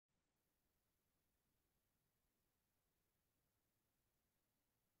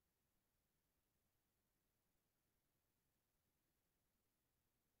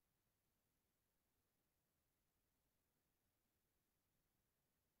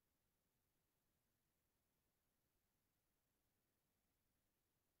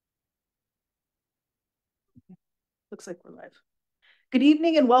Looks like we're live. Good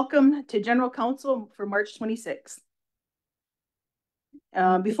evening and welcome to General Council for March 26th.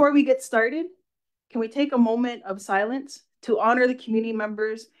 Before we get started, can we take a moment of silence to honor the community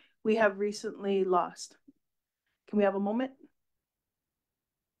members we have recently lost? Can we have a moment?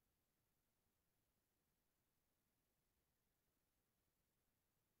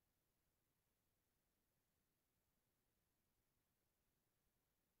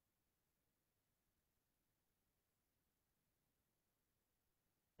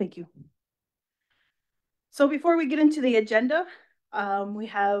 Thank you. So before we get into the agenda, we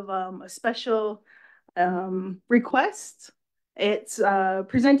have a special request. It's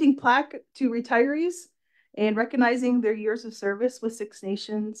presenting plaque to retirees and recognizing their years of service with Six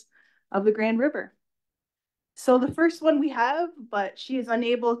Nations of the Grand River. So the first one we have, but she is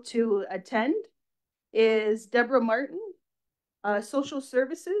unable to attend, is Deborah Martin, Social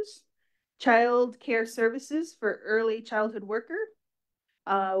Services, Child Care Services for Early Childhood Worker.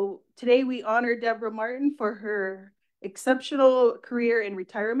 Today we honor Deborah Martin for her exceptional career in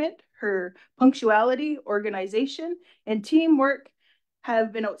retirement. Her punctuality, organization, and teamwork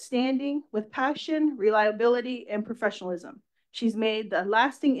have been outstanding with passion, reliability, and professionalism. She's made a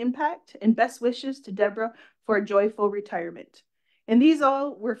lasting impact, and best wishes to Deborah for a joyful retirement. And these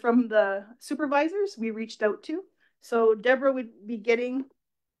all were from the supervisors we reached out to. So Deborah would be getting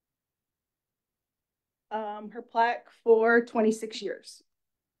her plaque for 26 years.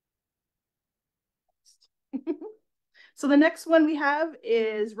 So the next one we have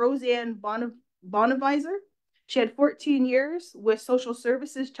is Roseanne Boniviser. She had 14 years with Social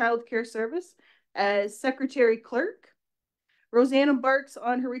Services Child Care Service as Secretary Clerk. Roseanne embarks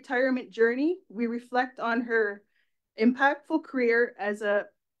on her retirement journey. We reflect on her impactful career as a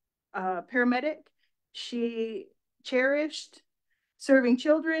paramedic. She cherished serving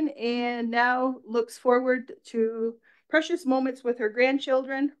children and now looks forward to precious moments with her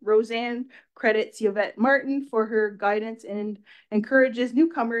grandchildren. Roseanne credits Yvette Martin for her guidance and encourages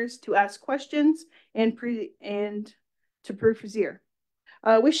newcomers to ask questions and to persevere.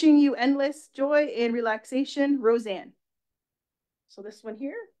 Wishing you endless joy and relaxation, Roseanne. So this one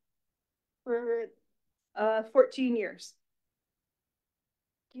here for 14 years.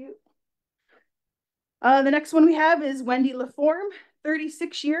 Thank you. The next one we have is Wendy Laforme,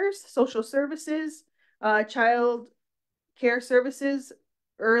 36 years, social services, child care services,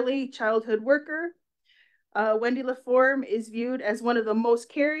 early childhood worker. Wendy Laforme is viewed as one of the most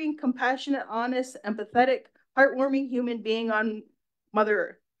caring, compassionate, honest, empathetic, heartwarming human being on Mother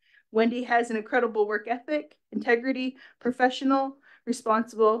Earth. Wendy has an incredible work ethic, integrity, professional,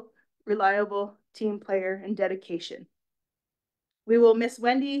 responsible, reliable, team player, and dedication. We will miss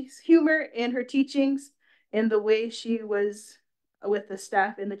Wendy's humor and her teachings and the way she was with the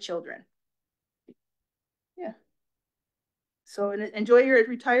staff and the children. Yeah. So enjoy your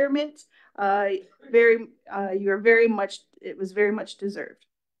retirement. You're very much, it was very much deserved.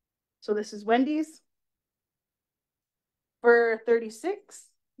 So this is Wendy's for 36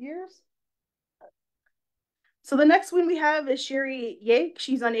 years. So the next one we have is Sherry Yake.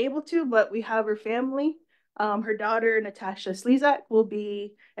 She's unable to, but we have her family. Her daughter, Natasha Slezak, will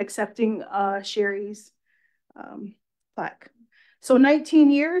be accepting Sherry's plaque. So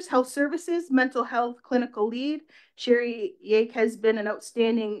 19 years, health services, mental health clinical lead. Sherry Yake has been an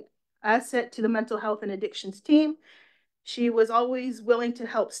outstanding asset to the mental health and addictions team. She was always willing to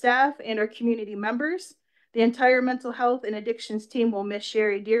help staff and our community members. The entire mental health and addictions team will miss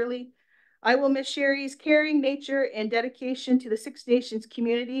Sherry dearly. I will miss Sherry's caring nature and dedication to the Six Nations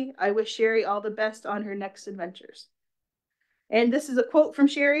community. I wish Sherry all the best on her next adventures. And this is a quote from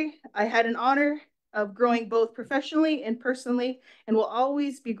Sherry. I had an honor of growing both professionally and personally, and will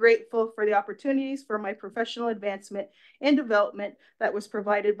always be grateful for the opportunities for my professional advancement and development that was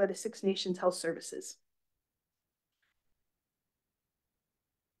provided by the Six Nations Health Services.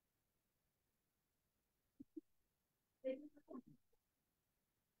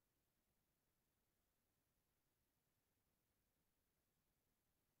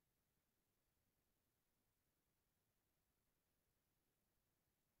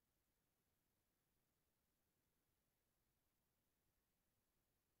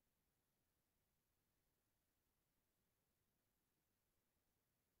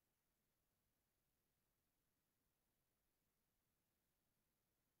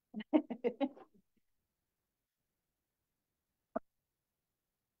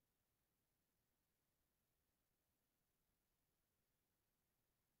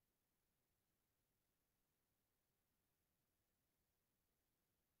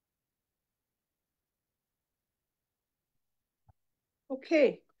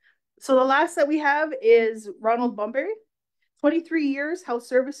 Okay, So the last that we have is Ronald Bunbury, 23 years health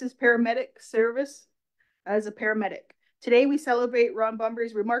services paramedic service as a paramedic. Today we celebrate Ron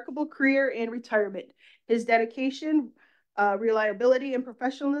Bunbury's remarkable career and retirement. His dedication, reliability, and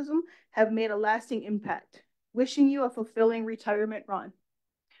professionalism have made a lasting impact. Wishing you a fulfilling retirement, Ron.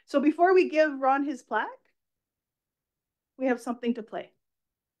 So before we give Ron his plaque, we have something to play.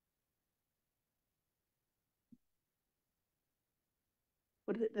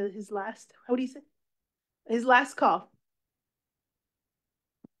 What is it? His last, how do you say? His last call.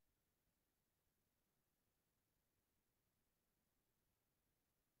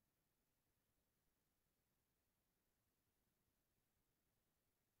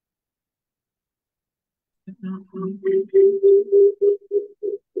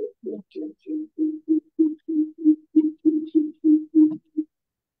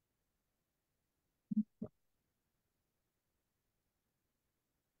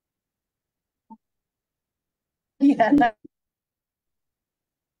 Yeah.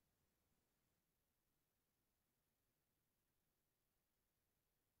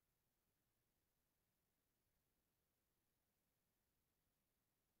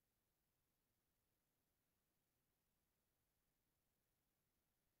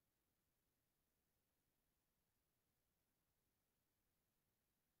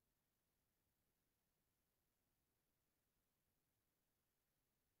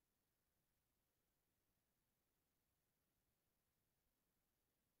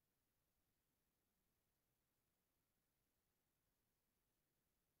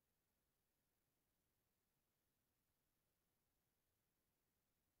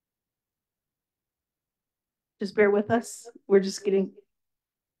 Just bear with us. We're just getting,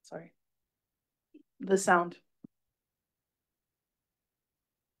 sorry, the sound.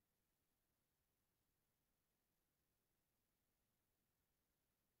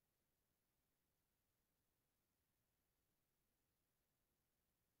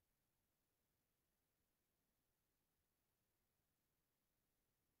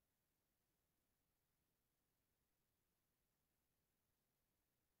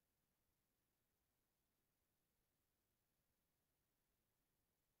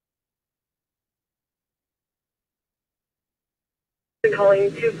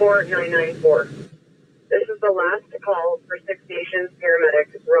 Calling 24994. This is the last call for Six Nations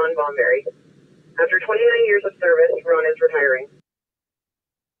paramedic Ron Bomberry. After 29 years of service, Ron is retiring.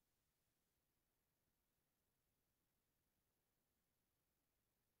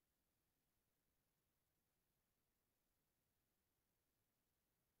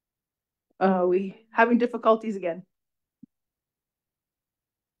 We having difficulties again.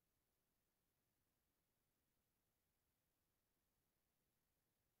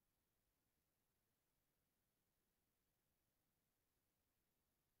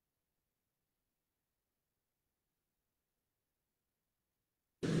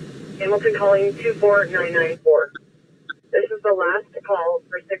 Hamilton calling 24994. This is the last call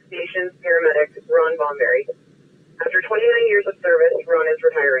for Six Nations paramedic Ron Bomberry. After 29 years of service, Ron is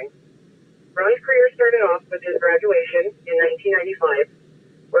retiring. Ron's career started off with his graduation in 1995,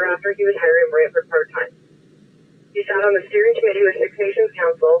 whereafter he was hired in Brantford part-time. He sat on the steering committee with Six Nations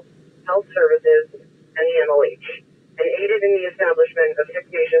Council, Health Services, and the MOH, and aided in the establishment of Six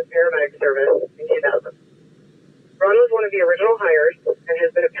Nations Paramedic Service in 2000. Ron was one of the original hires and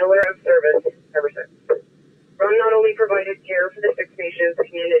has been a pillar of service ever since. Ron not only provided care for the Six Nations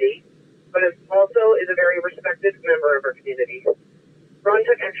community, but also is a very respected member of our community. Ron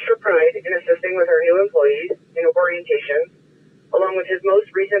took extra pride in assisting with our new employees in orientations, along with his most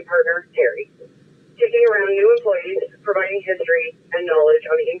recent partner, Terry, taking around new employees, providing history and knowledge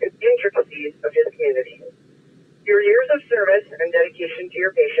on the intricacies of his community. Your years of service and dedication to your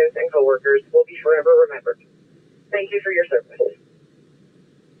patients and coworkers will be forever remembered. Thank you for your service.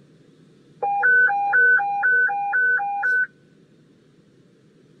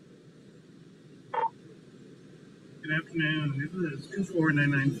 Good afternoon. This is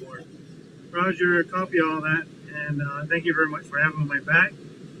 24994. Roger, a copy of all that, and thank you very much for having my back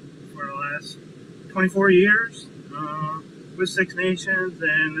for the last 24 years with Six Nations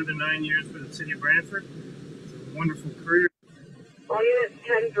and another 9 years for the city of Brantford. It's a wonderful career. All units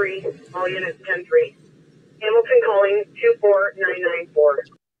 10-3. All units 10-3. Hamilton calling 24994.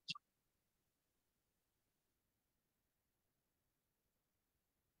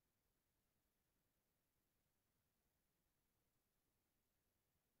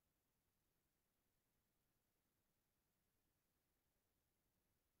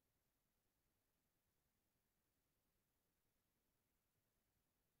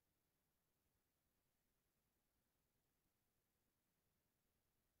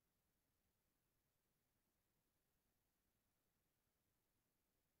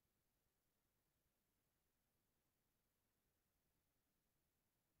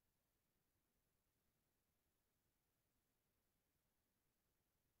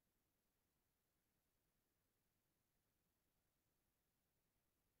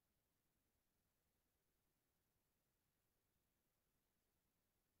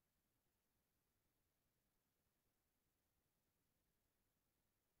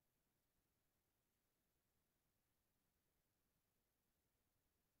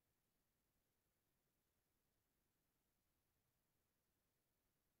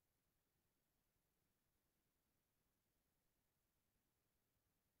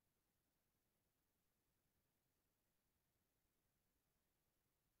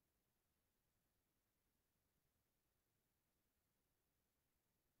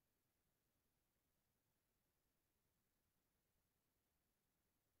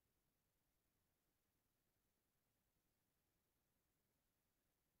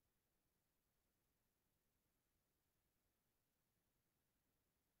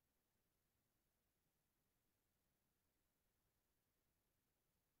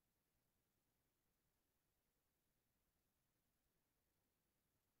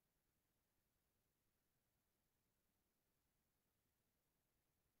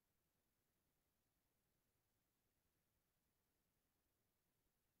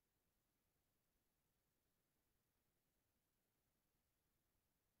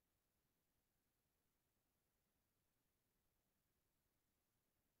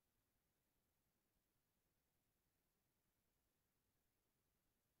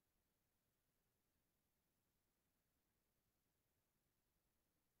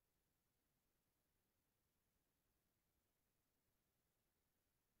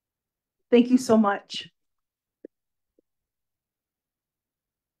 Thank you so much.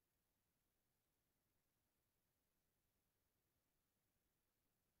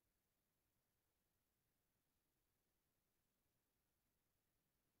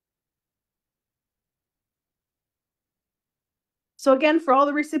 So again, for all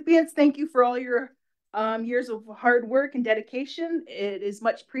the recipients, thank you for all your years of hard work and dedication. It is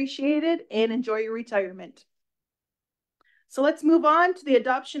much appreciated, and enjoy your retirement. So let's move on to the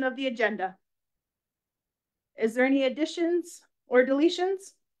adoption of the agenda. Is there any additions or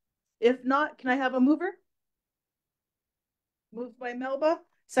deletions? If not, can I have a mover? Moved by Melba,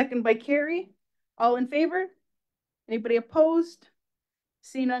 second by Carrie. All in favor? Anybody opposed?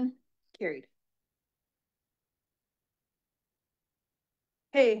 See none, carried.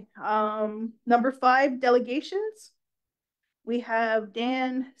 Okay, number 5, delegations. We have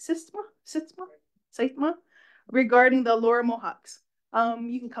Dan Sitma regarding the Laura Mohawks.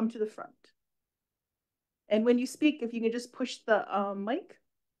 You can come to the front. And when you speak, if you can just push the mic,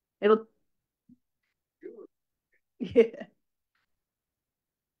 it'll. Yeah.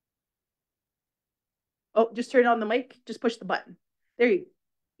 Oh, just turn on the mic. Just push the button. There you go.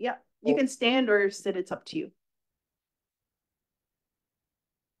 Yeah, you can stand or sit. It's up to you.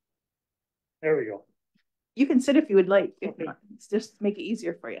 There we go. You can sit if you would like. If not, it's just make it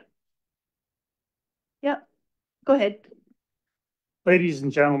easier for you. Yeah, go ahead. Ladies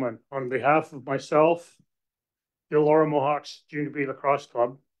and gentlemen, on behalf of myself, the Laura Mohawks Junior B Lacrosse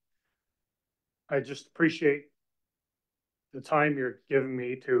Club, I just appreciate the time you're giving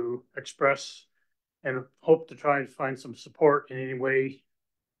me to express and hope to try and find some support in any way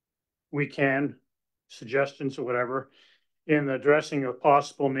we can, suggestions or whatever, in addressing a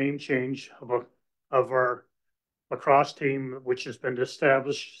possible name change of our lacrosse team, which has been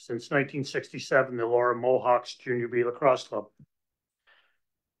established since 1967, the Laura Mohawks Junior B Lacrosse Club.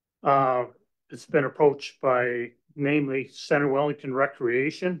 It's been approached by namely Center Wellington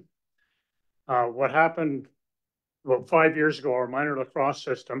Recreation. What happened about 5 years ago, our minor lacrosse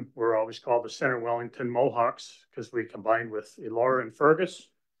system, we're always called the Center Wellington Mohawks because we combined with Elora and Fergus.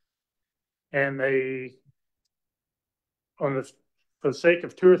 And they, for the sake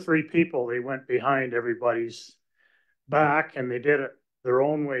of 2 or 3 people, they went behind everybody's back and they did it their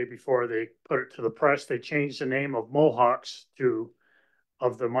own way before they put it to the press. They changed the name of Mohawks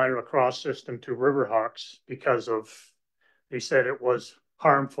of the minor lacrosse system to Riverhawks because they said it was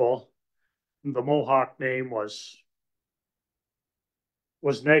harmful. The Mohawk name was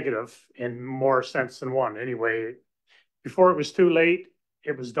negative in more sense than one. Anyway, before it was too late,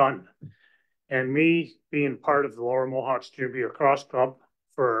 it was done. And me being part of the Laura Mohawks Junior B Lacrosse Club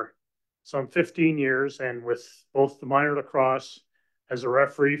for some 15 years and with both the minor lacrosse as a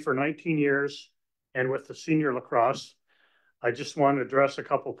referee for 19 years and with the senior lacrosse, I just want to address a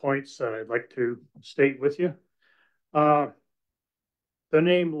couple points that I'd like to state with you. The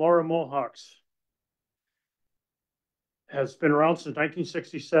name Laura Mohawks has been around since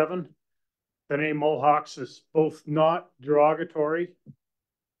 1967. The name Mohawks is both not derogatory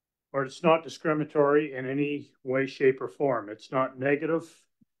or it's not discriminatory in any way, shape, or form. It's not negative.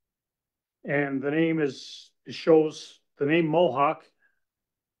 And the name shows the name Mohawk.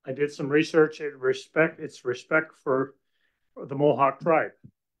 I did some research. It's respect for the Mohawk tribe.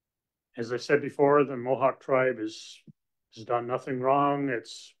 As I said before, the Mohawk tribe has done nothing wrong.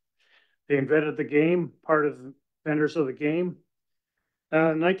 They invented the game, part of the vendors of the game.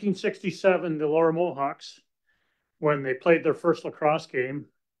 1967, the Laura Mohawks, when they played their first lacrosse game,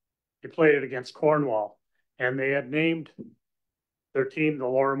 they played it against Cornwall, and they had named their team the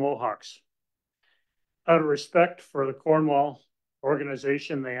Laura Mohawks. Out of respect for the Cornwall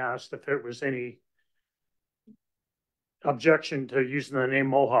organization, they asked if there was any objection to using the name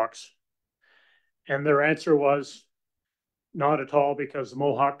Mohawks. And their answer was not at all, because the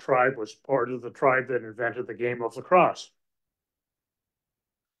Mohawk tribe was part of the tribe that invented the game of lacrosse.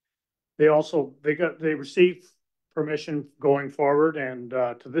 They received permission going forward, and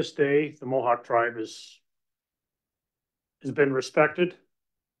to this day, the Mohawk tribe has been respected.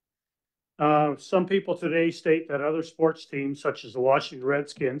 Some people today state that other sports teams, such as the Washington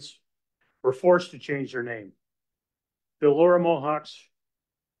Redskins, were forced to change their name. The Laura Mohawks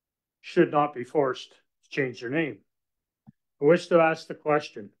should not be forced to change their name. I wish to ask the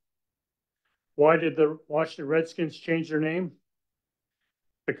question, why did the Washington Redskins change their name?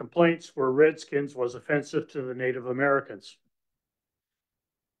 The complaints were Redskins was offensive to the Native Americans.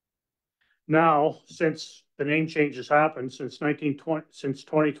 Now, since the name change has happened since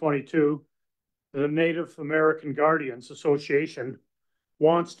 2022, the Native American Guardians Association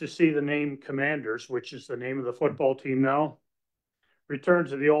wants to see the name Commanders, which is the name of the football team now, return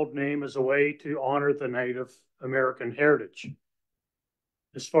to the old name as a way to honor the Native American heritage.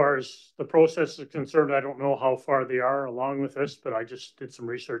 As far as the process is concerned, I don't know how far they are along with this, but I just did some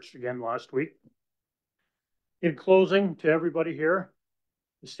research again last week. In closing, to everybody here,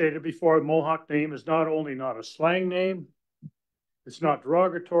 as stated before, the Mohawk name is not only not a slang name, it's not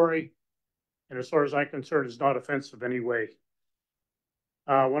derogatory, and as far as I'm concerned, it's not offensive in any way.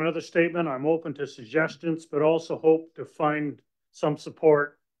 One other statement, I'm open to suggestions, but also hope to find some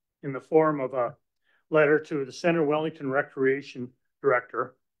support in the form of a letter to the Center Wellington Recreation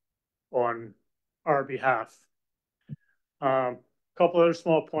Director on our behalf. A couple other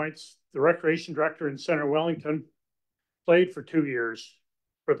small points. The Recreation Director in Center Wellington played for 2 years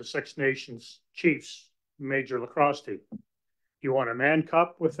for the Six Nations Chiefs Major Lacrosse team. He won a Mann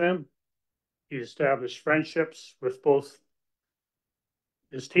Cup with them. He established friendships with both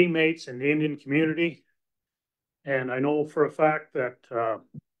his teammates and the Indian community. And I know for a fact that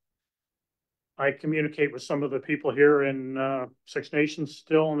I communicate with some of the people here in Six Nations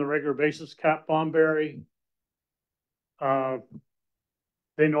still on a regular basis. Cap Bomberry.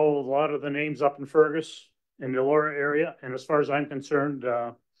 They know a lot of the names up in Fergus in the Elora area. And as far as I'm concerned,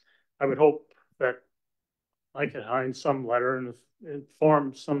 I would hope that I could find some letter and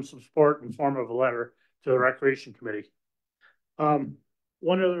form some support in form of a letter to the Recreation Committee.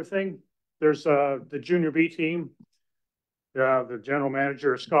 One other thing, there's the Junior B team. The general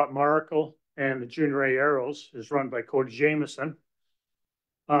manager, Scott Markle, and the Junior A Arrows is run by Cody Jameson.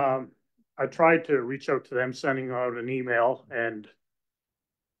 I tried to reach out to them, sending out an email and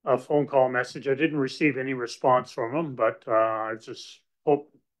a phone call message. I didn't receive any response from them, but I just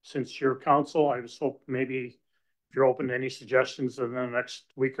hope, since your council, I just hope maybe if you're open to any suggestions in the next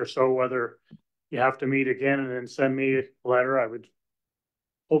week or so, whether you have to meet again and then send me a letter, I would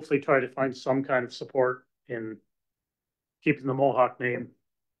hopefully try to find some kind of support in keeping the Mohawk name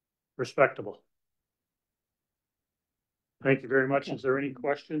respectable. Thank you very much. Okay. Is there any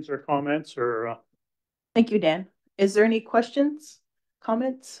questions or comments or? Thank you, Dan. Is there any questions,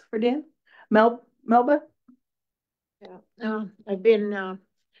 comments for Dan? Melba? Yeah, I've been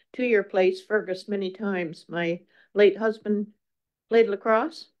to your place, Fergus, many times. My late husband played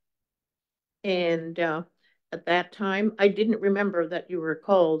lacrosse, and at that time, I didn't remember that you were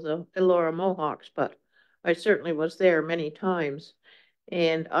called the Elora Mohawks, but I certainly was there many times.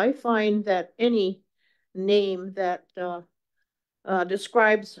 And I find that any name that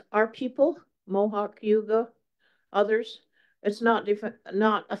describes our people, Mohawk, Yuga, others, it's not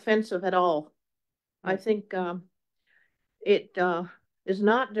offensive at all. I think it is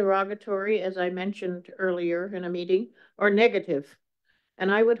not derogatory, as I mentioned earlier in a meeting, or negative. And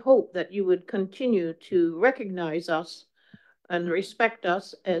I would hope that you would continue to recognize us and respect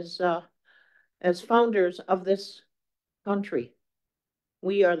us as founders of this country.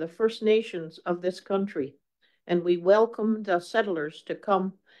 We are the First Nations of this country, and we welcome the settlers to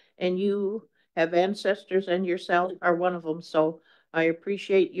come, and you have ancestors and yourself are one of them. So I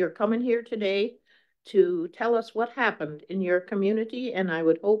appreciate your coming here today to tell us what happened in your community, and I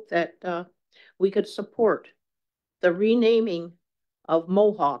would hope that we could support the renaming of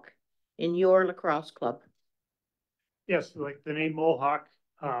Mohawk in your lacrosse club. Yes, like the name Mohawk,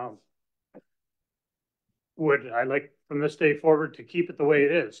 I like from this day forward to keep it the way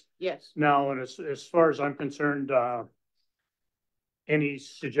it is. Yes. Now, and as far as I'm concerned, any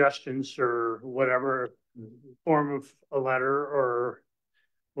suggestions or whatever form of a letter or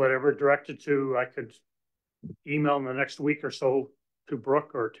whatever directed to, I could email in the next week or so to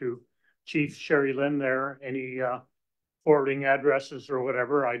Brooke or to Chief Sherry Lynn there, any forwarding addresses or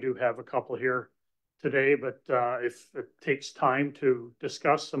whatever. I do have a couple here today, but if it takes time to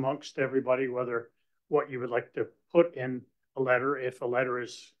discuss amongst everybody whether what you would like to put in a letter, if a letter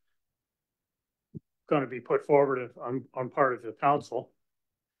is going to be put forward on part of the council.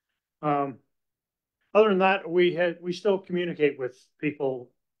 Other than that, we still communicate with people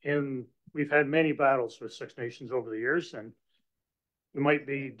we've had many battles with Six Nations over the years, and we might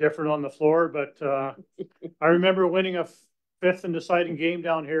be different on the floor, but I remember winning a fifth and deciding game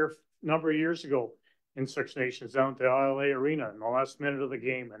down here a number of years ago in Six Nations down at the ILA Arena in the last minute of the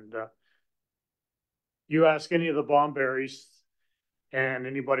game. And you ask any of the Bomberries and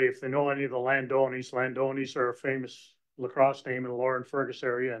anybody if they know any of the Landonis. Landonis are a famous lacrosse name in the Elora and Fergus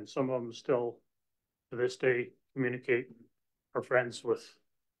area, and some of them still to this day communicate and are friends with.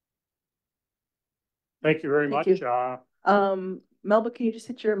 Thank you very much. Melba, can you just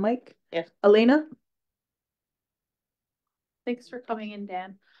hit your mic? Yes. Elena? Thanks for coming in,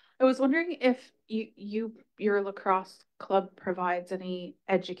 Dan. I was wondering if your lacrosse club provides any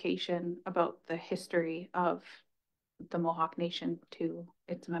education about the history of the Mohawk Nation to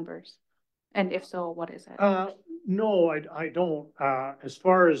its members? And if so, what is it? No, I don't. As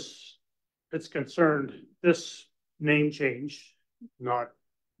far as it's concerned, this name change, not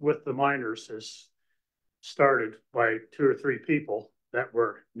with the miners, is started by 2 or 3 people that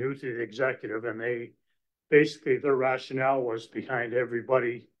were new to the executive, and they basically, their rationale was behind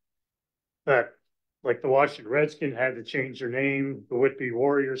everybody that, like the Washington Redskins had to change their name, the Whitby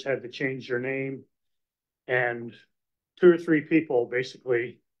Warriors had to change their name, and 2 or 3 people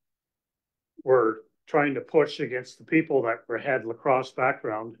basically were trying to push against the people that had lacrosse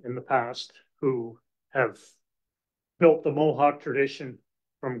background in the past, who have built the Mohawk tradition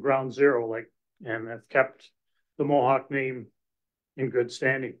from ground zero, like, and have kept the Mohawk name in good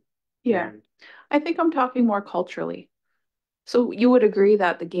standing. Yeah, and I think I'm talking more culturally. So you would agree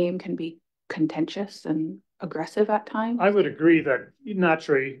that the game can be contentious and aggressive at times? I would agree that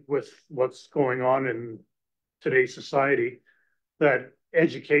naturally, with what's going on in today's society, that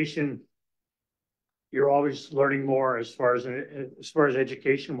education, you're always learning more as far as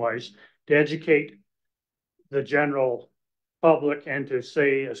education wise, to educate the general public and to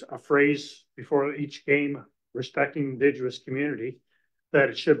say a phrase before each game respecting Indigenous community, that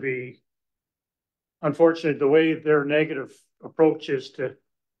it should be, unfortunate the way their negative approach is to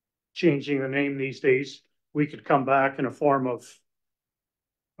changing the name these days. We could come back in a form of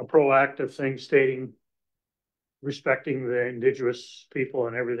a proactive thing stating respecting the Indigenous people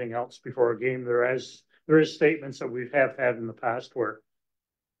and everything else before a game. There is statements that we have had in the past where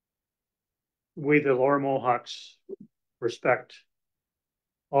we, the Lower Mohawks, respect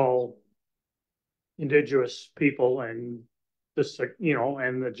all Indigenous people and this,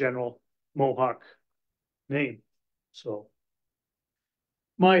 and the general Mohawk name. So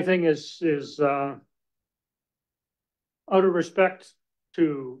my thing is out of respect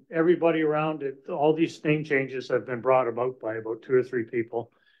to everybody around it, all these name changes have been brought about by about 2 or 3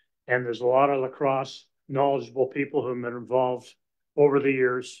 people. And there's a lot of lacrosse knowledgeable people who have been involved over the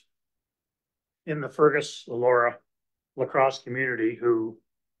years in the Fergus, Elora lacrosse community who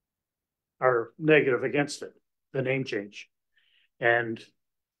are negative against it, the name change. And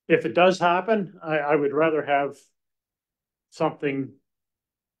if it does happen, I would rather have something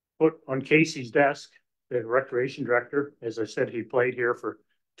put on Casey's desk, the recreation director. As I said, he played here for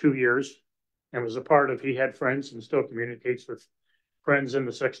 2 years and was a part of, he had friends and still communicates with friends in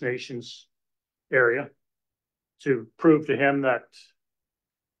the Six Nations area, to prove to him that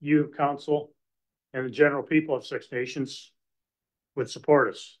you, council, and the general people of Six Nations would support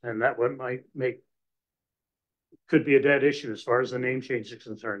us. And that would could be a dead issue as far as the name change is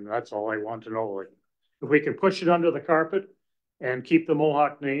concerned. That's all I want to know. Like, if we can push it under the carpet and keep the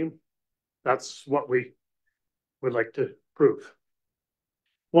Mohawk name, that's what we would like to prove.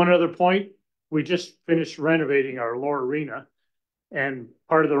 One other point, we just finished renovating our lower arena, and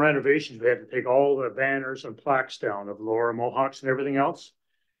part of the renovations, we had to take all the banners and plaques down of Lower Mohawks and everything else.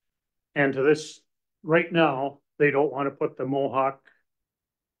 And to this, right now, they don't want to put the Mohawk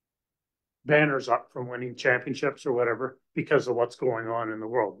banners up from winning championships or whatever because of what's going on in the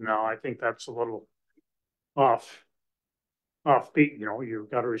world. Now, I think that's a little offbeat. You've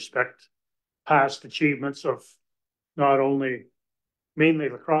got to respect past achievements of not only mainly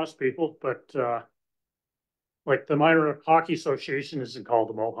lacrosse people, but like the Minor Hockey Association isn't called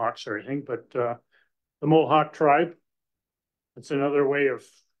the Mohawks or anything, but the Mohawk tribe, it's another way of,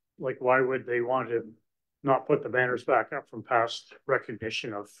 like, why would they want to not put the banners back up from past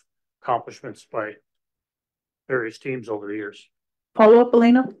recognition of accomplishments by various teams over the years? Follow up,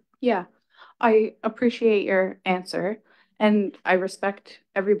 Elena? Yeah, I appreciate your answer, and I respect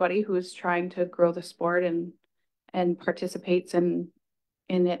everybody who is trying to grow the sport and participates in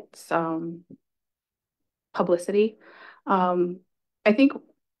its publicity. I think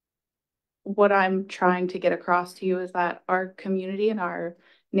what I'm trying to get across to you is that our community and our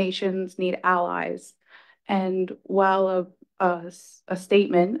nations need allies. And while a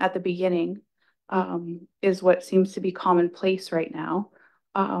statement at the beginning is what seems to be commonplace right now,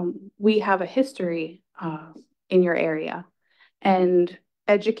 we have a history in your area, and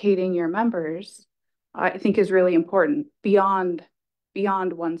educating your members, I think, is really important beyond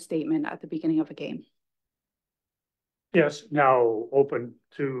one statement at the beginning of a game. Yes, now open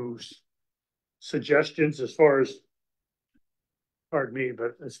to suggestions as far as, pardon me,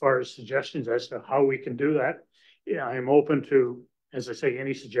 but as far as suggestions as to how we can do that. Yeah, I'm open to, as I say,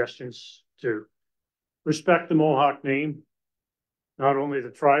 any suggestions to respect the Mohawk name, not only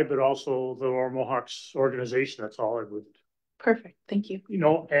the tribe, but also the Lower Mohawks organization. That's all I would. Perfect. Thank you.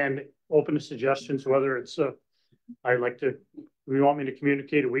 And open to suggestions, whether it's, I like to we want me to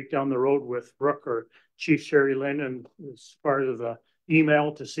communicate a week down the road with Brooke or Chief Sherry Lynn and as part of the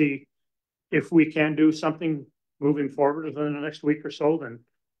email to see if we can do something moving forward within the next week or so, then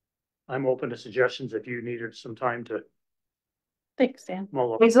I'm open to suggestions if you needed some time to Thanks, Dan.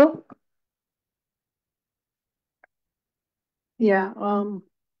 mull over. Hazel? Yeah,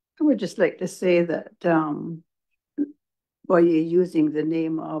 I would just like to say that, while you're using the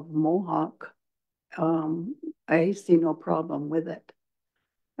name of Mohawk, I see no problem with it.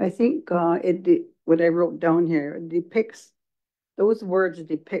 I think, what I wrote down here depicts, those words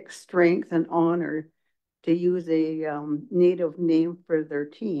depict strength and honor to use a, native name for their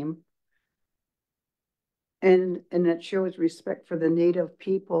team. And it shows respect for the native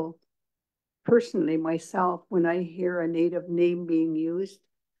people. Personally, myself, when I hear a native name being used,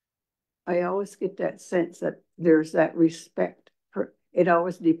 I always get that sense that there's that respect for it.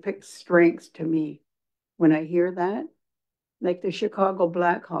 Always depicts strength to me when I hear that. Like the Chicago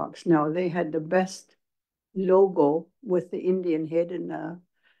Blackhawks, now they had the best logo with the Indian head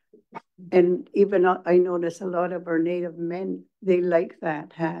and even I notice a lot of our native men, they like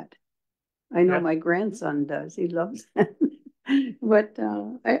that hat. I know my grandson does. He loves it. But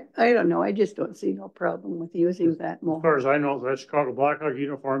I don't know. I just don't see no problem with using that more. As far as I know, the Chicago Blackhawk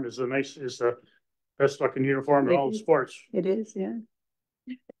uniform is the best looking uniform in all the sports. It is, yeah.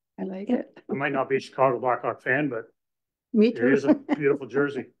 I like it. I might not be a Chicago Blackhawk fan, but Me too. it is a beautiful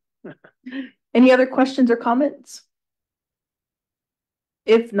jersey. Any other questions or comments?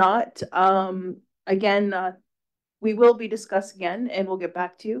 If not, again, we will be discussed again and we'll get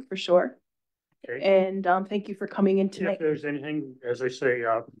back to you for sure. Okay. And thank you for coming in tonight. If there's anything, as I say,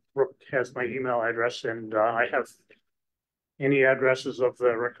 Brooke has my email address and I have any addresses of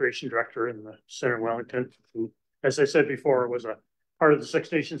the recreation director in the center of Wellington, who, as I said before, was a part of the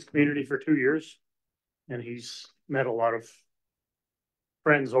Six Nations community for 2 years. And he's met a lot of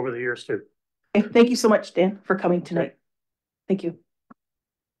friends over the years too. Okay, thank you so much, Dan, for coming tonight. Okay. Thank you.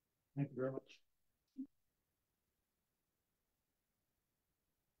 Thank you very much.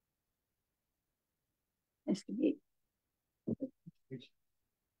 Nice to meet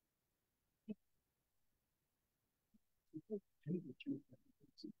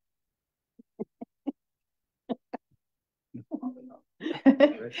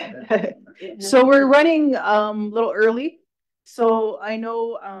So we're running a little early. So I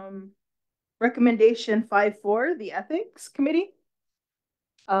know recommendation 5-4, the ethics committee.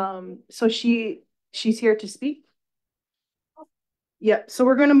 So she's here to speak. Yeah, so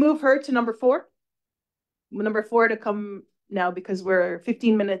we're going to move her to number 4. Number 4 to come now because we're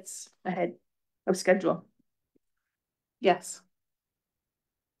 15 minutes ahead of schedule. Yes.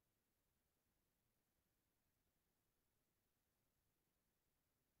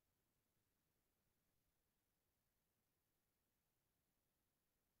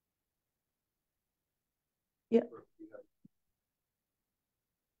 Yeah.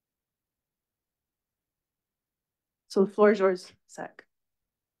 So the floor is yours, Zach.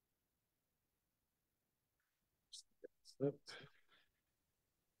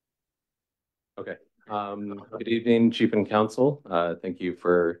 Okay. Good evening, Chief and Council. Thank you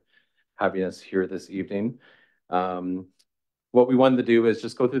for having us here this evening. What we wanted to do is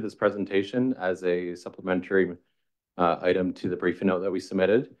just go through this presentation as a supplementary item to the briefing note that we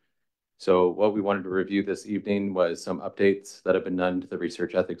submitted. So what we wanted to review this evening was some updates that have been done to the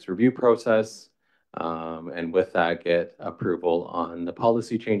research ethics review process. And with that, get approval on the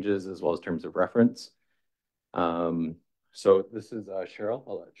policy changes as well as terms of reference. So this is Cheryl.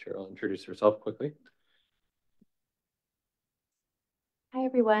 I'll let Cheryl introduce herself quickly. Hi,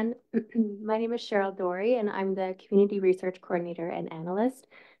 everyone. My name is Cheryl Dory, and I'm the Community Research Coordinator and Analyst,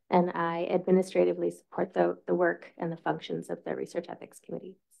 and I administratively support the work and the functions of the Research Ethics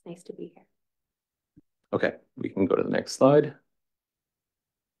Committee. It's nice to be here. Okay, we can go to the next slide.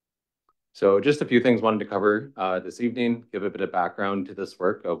 So just a few things wanted to cover this evening, give a bit of background to this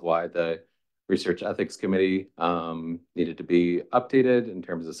work of why the Research Ethics Committee needed to be updated in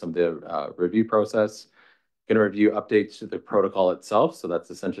terms of some of the review process. Going to review updates to the protocol itself. So that's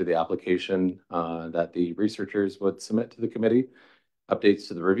essentially the application that the researchers would submit to the committee, updates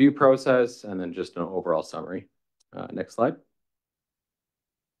to the review process, and then just an overall summary. Next slide.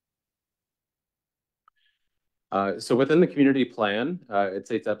 So within the community plan, it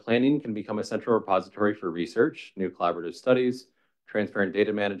states that planning can become a central repository for research, new collaborative studies, transparent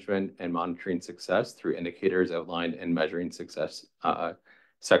data management, and monitoring success through indicators outlined in measuring success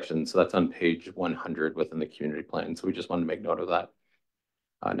section. So that's on page 100 within the community plan. So we just wanted to make note of that.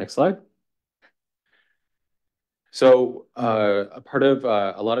 Next slide. So a part of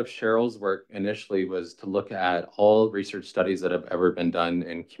a lot of Cheryl's work initially was to look at all research studies that have ever been done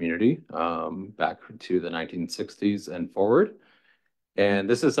in community back to the 1960s and forward. And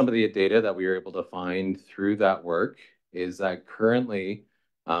this is some of the data that we were able to find through that work, is that currently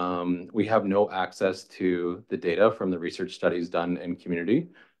we have no access to the data from the research studies done in community.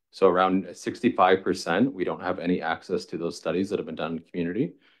 So around 65%, we don't have any access to those studies that have been done in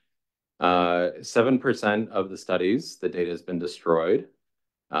community. 7% of the studies, the data has been destroyed.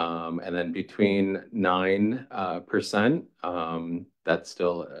 And then between 9%, that's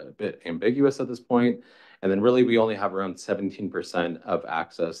still a bit ambiguous at this point. And then really we only have around 17% of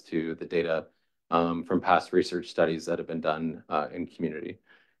access to the data from past research studies that have been done in community.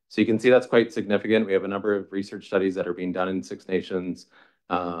 So you can see that's quite significant. We have a number of research studies that are being done in Six Nations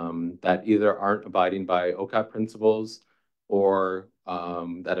that either aren't abiding by OCAP principles or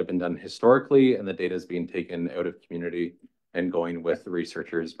that have been done historically, and the data is being taken out of community and going with the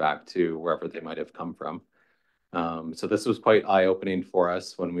researchers back to wherever they might have come from. So this was quite eye-opening for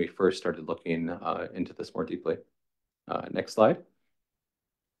us when we first started looking into this more deeply. Next slide.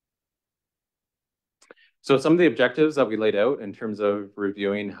 So some of the objectives that we laid out in terms of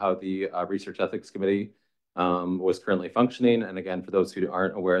reviewing how the Research Ethics Committee was currently functioning. And again, for those who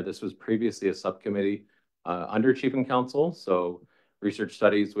aren't aware, this was previously a subcommittee under Chief and Counsel. So research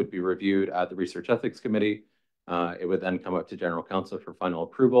studies would be reviewed at the Research Ethics Committee. It would then come up to General Counsel for final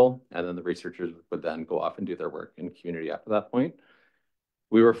approval, and then the researchers would then go off and do their work in community after that point.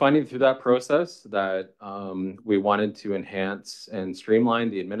 We were finding through that process that we wanted to enhance and streamline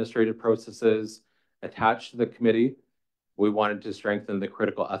the administrative processes attached to the committee. We wanted to strengthen the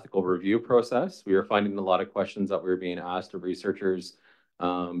critical ethical review process. We were finding a lot of questions that we were being asked of researchers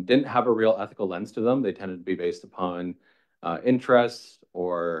didn't have a real ethical lens to them. They tended to be based upon interests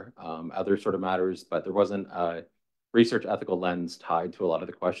or other sort of matters, but there wasn't a research ethical lens tied to a lot of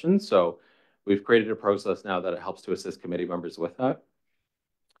the questions. So we've created a process now that it helps to assist committee members with that.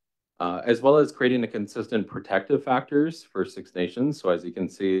 As well as creating a consistent protective factors for Six Nations. So as you can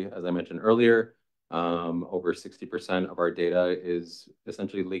see, as I mentioned earlier, over 60% of our data is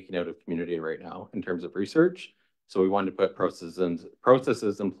essentially leaking out of community right now in terms of research. So we wanted to put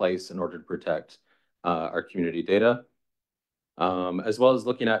processes in place in order to protect our community data. As well as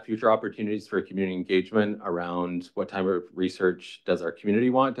looking at future opportunities for community engagement around what type of research does our community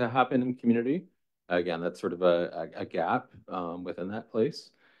want to happen in community. Again, that's sort of a gap within that place.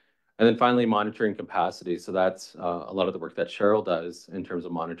 And then finally, monitoring capacity. So that's a lot of the work that Cheryl does in terms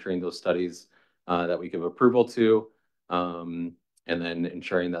of monitoring those studies that we give approval to, and then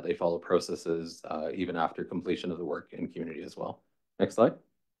ensuring that they follow processes even after completion of the work in community as well. Next slide.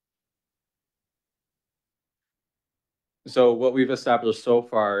 So what we've established so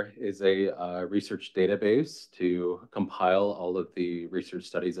far is a research database to compile all of the research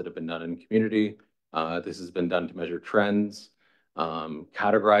studies that have been done in community. This has been done to measure trends,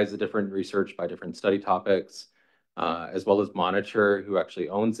 categorize the different research by different study topics, as well as monitor who actually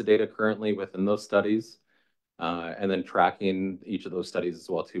owns the data currently within those studies, and then tracking each of those studies as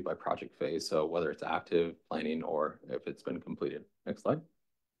well too by project phase. So whether it's active, planning, or if it's been completed. Next slide.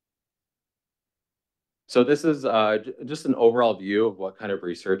 So this is just an overall view of what kind of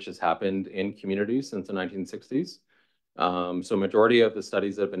research has happened in communities since the 1960s. So majority of the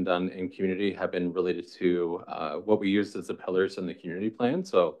studies that have been done in community have been related to what we use as the pillars in the community plan.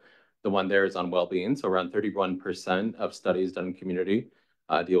 So the one there is on well-being. So around 31% of studies done in community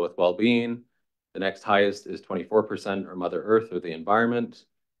deal with well-being. The next highest is 24% or Mother Earth or the environment.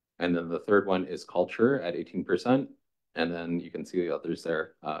 And then the third one is culture at 18%. And then you can see the others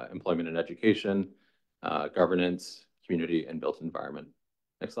there, employment and education, governance, community, and built environment.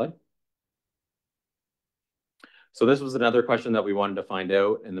 Next slide. So this was another question that we wanted to find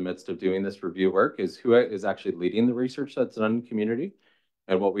out in the midst of doing this review work, is who is actually leading the research that's done in community.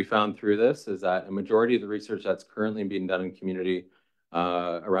 And what we found through this is that a majority of the research that's currently being done in community,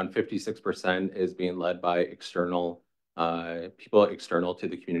 around 56% is being led by external people external to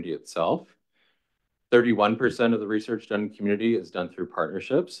the community itself. 31% of the research done in community is done through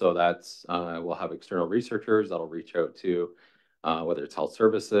partnerships. So that's, we'll have external researchers that'll reach out to whether it's health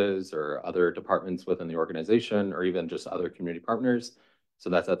services or other departments within the organization, or even just other community partners. So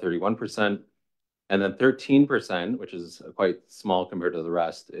that's at 31%. And then 13%, which is quite small compared to the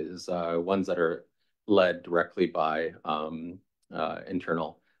rest, is ones that are led directly by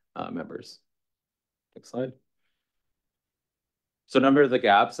internal members. Next slide. So a number of the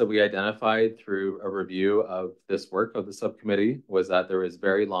gaps that we identified through a review of this work of the subcommittee was that there was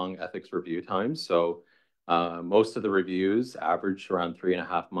very long ethics review times. So most of the reviews averaged around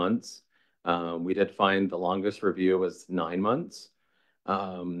 3.5 months. We did find the longest review was 9 months.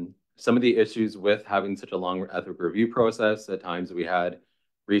 Some of the issues with having such a long ethics review process, at times we had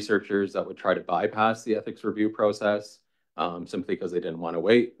researchers that would try to bypass the ethics review process simply because they didn't want to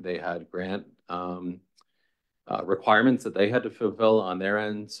wait. They had grant requirements that they had to fulfill on their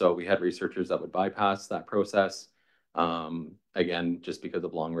end. So we had researchers that would bypass that process. Again, just because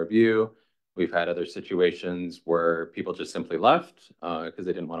of long review. We've had other situations where people just simply left because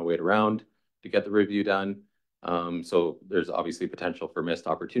they didn't want to wait around to get the review done. So there's obviously potential for missed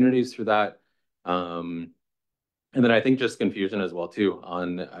opportunities through that. And then I think just confusion as well too.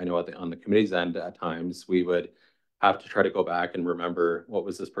 On the committee's end, at times we would have to try to go back and remember what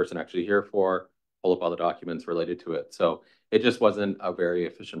was this person actually here for, pull up all the documents related to it. So it just wasn't a very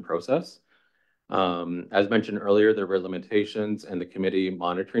efficient process. As mentioned earlier, there were limitations in the committee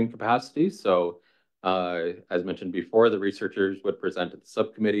monitoring capacity. So as mentioned before, the researchers would present at the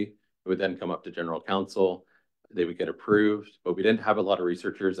subcommittee. It would then come up to general counsel. They would get approved, but we didn't have a lot of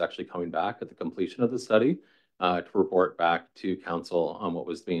researchers actually coming back at the completion of the study to report back to council on what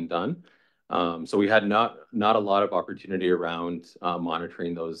was being done. So we had not a lot of opportunity around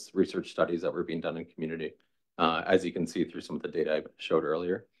monitoring those research studies that were being done in community, as you can see through some of the data I showed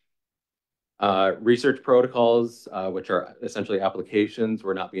earlier. Research protocols, which are essentially applications,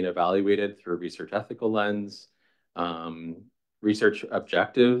 were not being evaluated through a research ethical lens. Research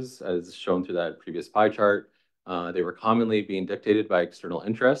objectives, as shown through that previous pie chart, they were commonly being dictated by external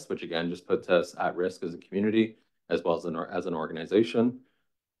interests, which again just puts us at risk as a community as well as an organization.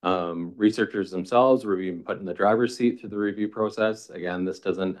 Researchers themselves were being put in the driver's seat through the review process. Again, this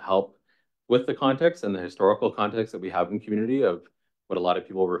doesn't help with the context and the historical context that we have in community of what a lot of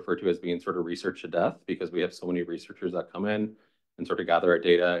people refer to as being sort of research to death, because we have so many researchers that come in and sort of gather our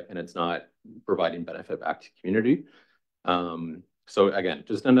data and it's not providing benefit back to community. So again,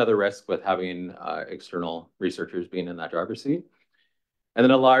 just another risk with having external researchers being in that driver's seat. And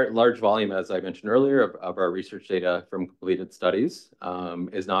then a large volume, as I mentioned earlier, of our research data from completed studies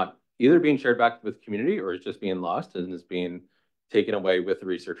is not either being shared back with the community or is just being lost and is being taken away with the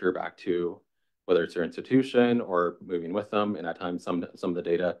researcher back to whether it's their institution or moving with them. And at times, some of the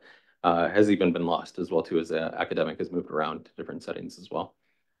data has even been lost as well too, as the academic has moved around to different settings as well.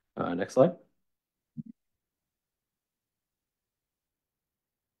 Next slide.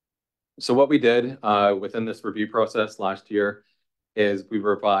 So what we did within this review process last year is we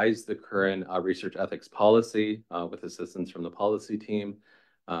revised the current research ethics policy with assistance from the policy team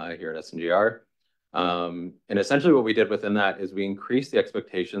here at SNGR. And essentially what we did within that is we increased the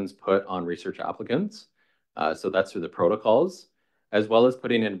expectations put on research applicants. So that's through the protocols, as well as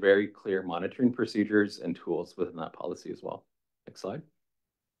putting in very clear monitoring procedures and tools within that policy as well. Next slide.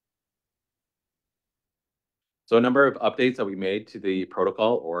 So a number of updates that we made to the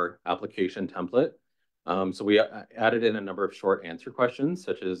protocol or application template. So we added in a number of short answer questions,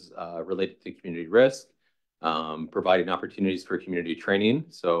 such as related to community risk, providing opportunities for community training.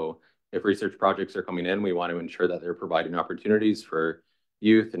 So if research projects are coming in, we want to ensure that they're providing opportunities for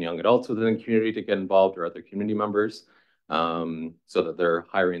youth and young adults within the community to get involved, or other community members, so that they're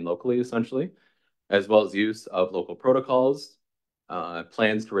hiring locally, essentially, as well as use of local protocols,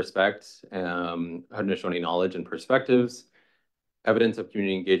 plans to respect Haudenosaunee knowledge and perspectives, evidence of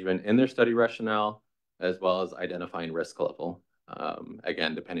community engagement in their study rationale, as well as identifying risk level,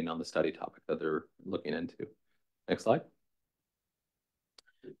 again, depending on the study topic that they're looking into. Next slide.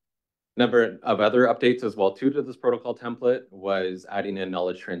 Number of other updates as well too to this protocol template was adding in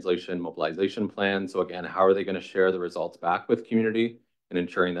knowledge translation mobilization plan. So again, how are they going to share the results back with community and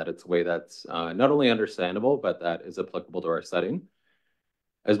ensuring that it's a way that's not only understandable, but that is applicable to our setting,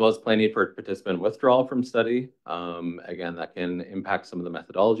 as well as planning for participant withdrawal from study. Again, that can impact some of the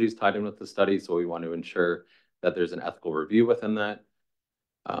methodologies tied in with the study. So we want to ensure that there's an ethical review within that.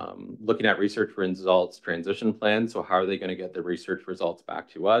 Looking at research results transition plan. So how are they going to get the research results back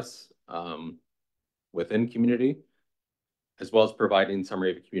to us within community, as well as providing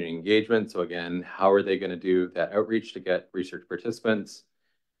summary of community engagement. So again, how are they going to do that outreach to get research participants,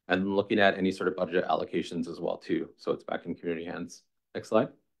 and looking at any sort of budget allocations as well too. So it's back in community hands. Next slide.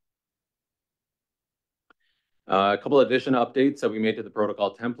 A couple of additional updates that we made to the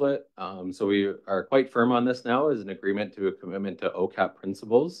protocol template. So we are quite firm on this now as an agreement to a commitment to OCAP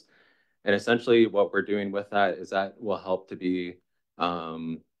principles. And essentially what we're doing with that is that will help to be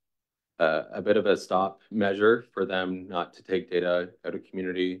a bit of a stop measure for them not to take data out of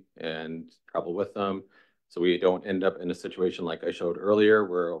community and travel with them. So we don't end up in a situation like I showed earlier,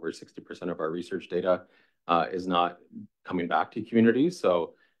 where over 60% of our research data is not coming back to community.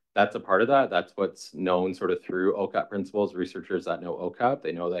 So that's a part of that. That's what's known sort of through OCAP principles. Researchers that know OCAP,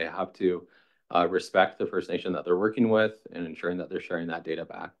 they know they have to respect the First Nation that they're working with and ensuring that they're sharing that data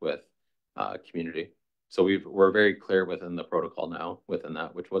back with community. So we're very clear within the protocol now within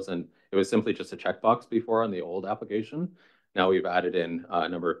that, which wasn't, it was simply just a checkbox before on the old application. Now we've added in a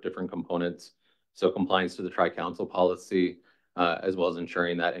number of different components. So compliance to the Tri-Council policy, as well as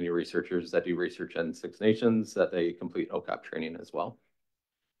ensuring that any researchers that do research in Six Nations, that they complete OCAP training as well.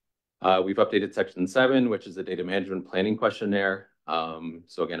 We've updated section 7, which is the data management planning questionnaire.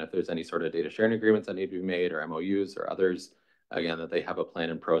 So again, if there's any sort of data sharing agreements that need to be made or MOUs or others, again, that they have a plan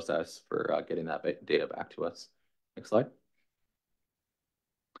and process for getting that data back to us. Next slide.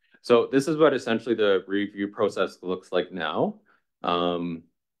 So this is what essentially the review process looks like now.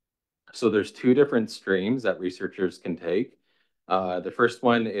 So there's 2 different streams that researchers can take. The first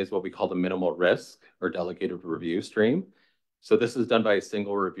one is what we call the minimal risk or delegated review stream. So this is done by a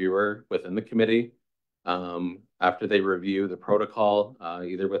single reviewer within the committee. After they review the protocol,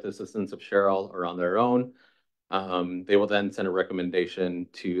 either with assistance of Cheryl or on their own, they will then send a recommendation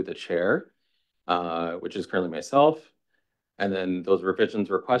to the chair, which is currently myself. And then those revisions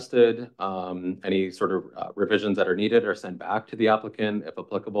requested, any sort of revisions that are needed are sent back to the applicant if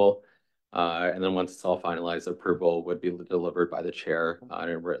applicable. And then once it's all finalized, approval would be delivered by the chair in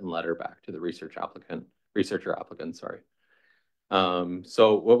a written letter back to the researcher applicant, sorry.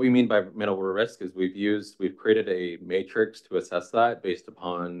 So what we mean by minimal risk is we've created a matrix to assess that based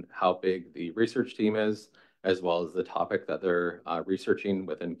upon how big the research team is, as well as the topic that they're researching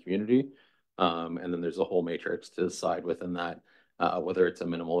within community. And then there's a whole matrix to decide within that, whether it's a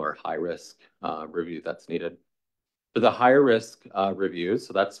minimal or high risk review that's needed. For the higher risk reviews,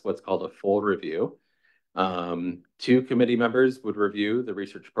 so that's what's called a full review. 2 committee members would review the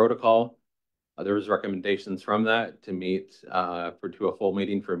research protocol. There was recommendations from that to meet to a full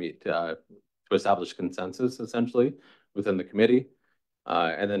meeting to establish consensus essentially within the committee.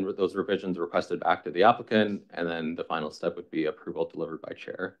 And then those revisions requested back to the applicant. And then the final step would be approval delivered by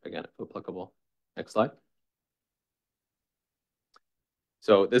chair, again, if applicable. Next slide.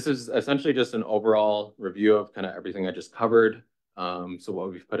 So this is essentially just an overall review of kind of everything I just covered. So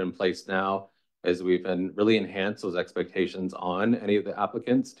what we've put in place now is we've really enhanced those expectations on any of the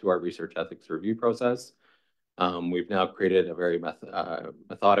applicants to our research ethics review process. We've now created a very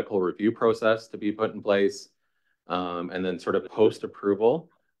methodical review process to be put in place. And then sort of post-approval,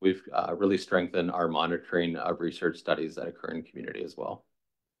 we've really strengthened our monitoring of research studies that occur in community as well.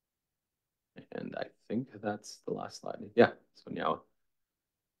 And I think that's the last slide. Yeah, so now.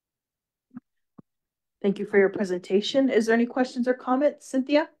 Thank you for your presentation. Is there any questions or comments,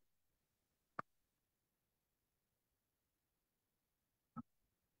 Cynthia?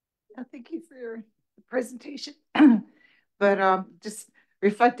 Thank you for your presentation. But just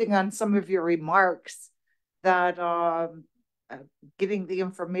reflecting on some of your remarks, that getting the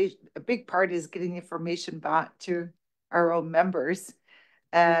information, a big part is getting information back to our own members,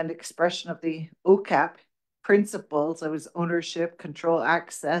 and expression of the OCAP principles. It was ownership, control,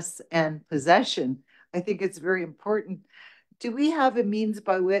 access, and possession. I think it's very important. Do we have a means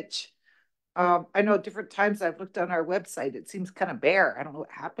by which, I know different times I've looked on our website, it seems kind of bare. I don't know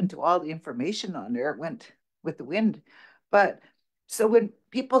what happened to all the information on there. It went with the wind. But so when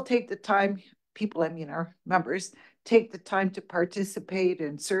people take the time, people, I mean our members, take the time to participate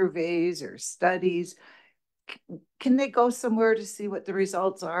in surveys or studies, can they go somewhere to see what the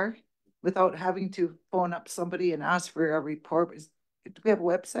results are without having to phone up somebody and ask for a report? Do we have a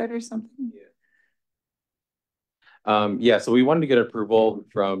website or something? Yeah. Yeah, so we wanted to get approval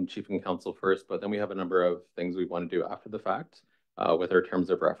from Chief and Council first, but then we have a number of things we want to do after the fact with our terms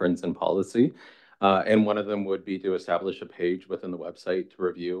of reference and policy. And one of them would be to establish a page within the website to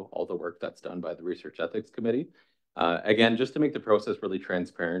review all the work that's done by the Research Ethics Committee. Again, just to make the process really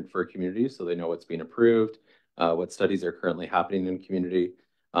transparent for communities so they know what's being approved, what studies are currently happening in community,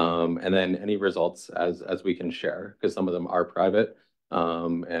 and then any results as we can share, because some of them are private.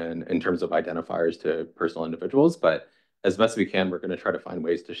 And in terms of identifiers to personal individuals, but as best we can, we're going to try to find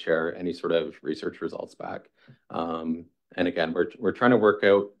ways to share any sort of research results back. And again, we're trying to work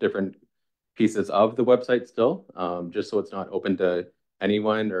out different pieces of the website still, just so it's not open to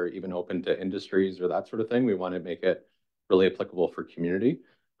anyone or even open to industries or that sort of thing. We want to make it really applicable for community.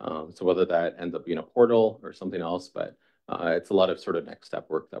 So whether that ends up being a portal or something else, but it's a lot of sort of next step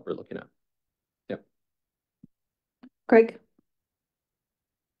work that we're looking at. Yep. Greg?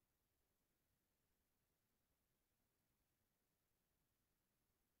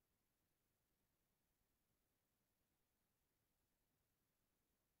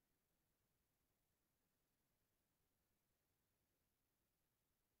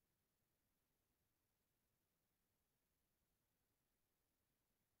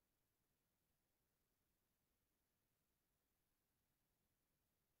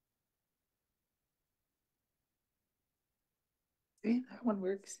 See, that one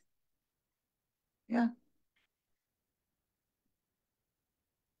works. Yeah.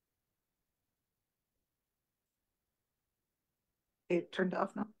 It turned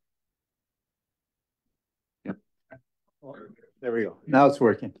off now. Yep. There we go. Now it's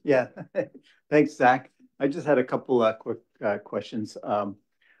working. Yeah. Thanks, Zach. I just had a couple quick questions.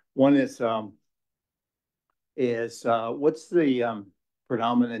 One is what's the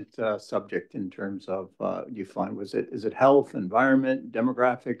predominant subject in terms of you find? Is it health, environment,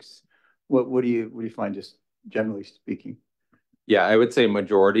 demographics? What do you find, just generally speaking? Yeah, I would say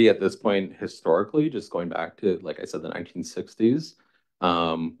majority at this point historically, just going back to, like I said, the 1960s,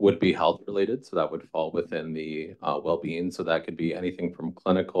 would be health related. So that would fall within the well-being. So that could be anything from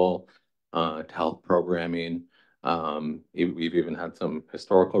clinical to health programming. We've even had some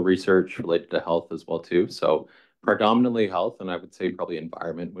historical research related to health as well too. So predominantly health, and I would say probably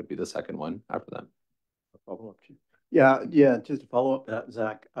environment would be the second one after that. Follow up. Yeah. Just to follow up that,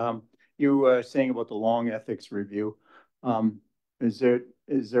 Zach, you were saying about the long ethics review. Is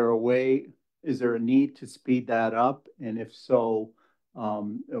there a way? Is there a need to speed that up? And if so,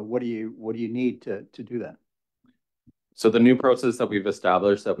 what do you need to do that? So the new process that we've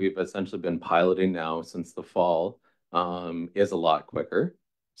established, that we've essentially been piloting now since the fall, is a lot quicker.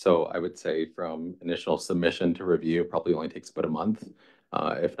 So I would say from initial submission to review probably only takes about a month,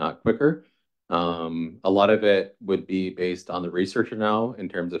 if not quicker. A lot of it would be based on the researcher now in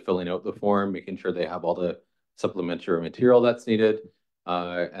terms of filling out the form, making sure they have all the supplementary material that's needed.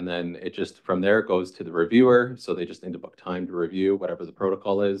 And then it just from there goes to the reviewer. So they just need to book time to review whatever the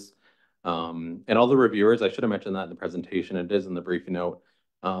protocol is. And all the reviewers, I should have mentioned that in the presentation, it is in the briefing note.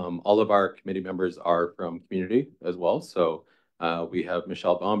 All of our committee members are from community as well. So we have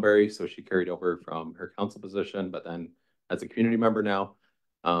Michelle Bomberry, so she carried over from her council position, but then as a community member now,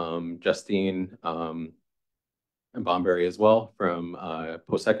 Justine and Bomberry as well from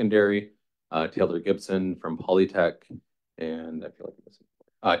post-secondary, Taylor Gibson from Polytech, and I feel like I'm missing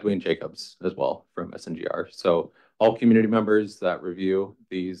Dwayne Jacobs as well from SNGR. So all community members that review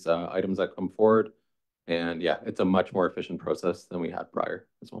these items that come forward. And yeah, it's a much more efficient process than we had prior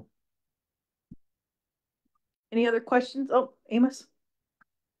as well. Any other questions? Oh, Amos.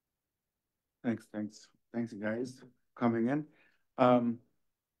 Thanks, guys, coming in.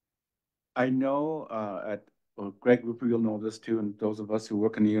 I know Greg Rupert, you'll know this too, and those of us who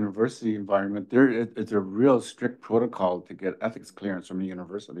work in the university environment, it's a real strict protocol to get ethics clearance from the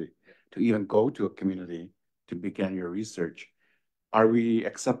university to even go to a community to begin your research. Are we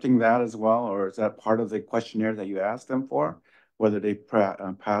accepting that as well, or is that part of the questionnaire that you asked them for, whether they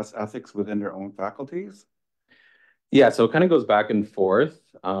pass ethics within their own faculties? Yeah, so it kind of goes back and forth.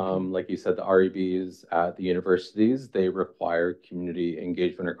 Like you said, the REBs at the universities, they require community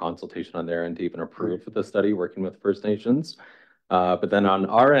engagement or consultation on their end to even approve the study working with First Nations. But then on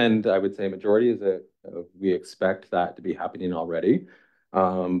our end, I would say majority is that we expect that to be happening already.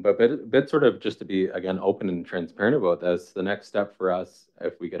 But bit sort of just to be, again, open and transparent about this, the next step for us,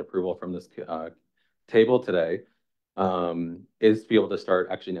 if we get approval from this table today, is to be able to start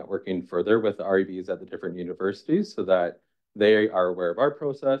actually networking further with the REBs at the different universities so that they are aware of our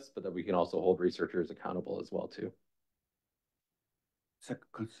process, but that we can also hold researchers accountable as well too.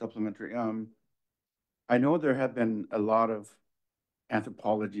 Supplementary. I know there have been a lot of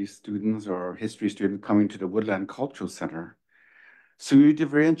anthropology students or history students coming to the Woodland Cultural Center. So you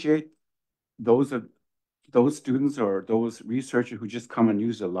differentiate those students or those researchers who just come and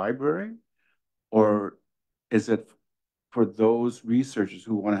use the library, or is it for those researchers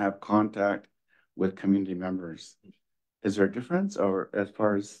who want to have contact with community members? Is there a difference, or as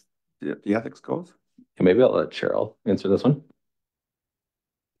far as the ethics goes? And maybe I'll let Cheryl answer this one.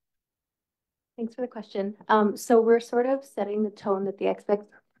 Thanks for the question. So we're sort of setting the tone that the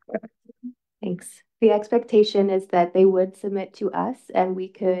expectation is that they would submit to us, and we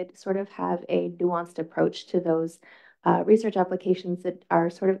could sort of have a nuanced approach to those research applications that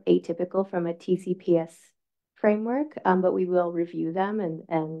are sort of atypical from a TCPS framework, but we will review them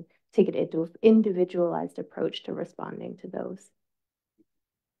and take an individualized approach to responding to those.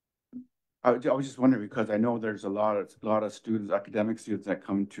 I was just wondering, because I know there's a lot of students, academic students that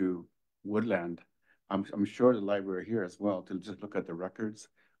come to Woodland. I'm sure the library here as well, to just look at the records,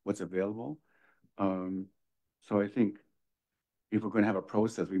 what's available. So I think if we're going to have a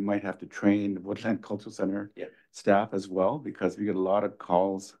process, we might have to train the Woodland Cultural Center staff as well, because we get a lot of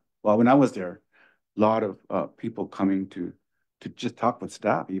calls. Well, when I was there, a lot of people coming to just talk with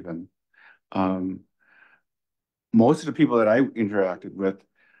staff even. Most of the people that I interacted with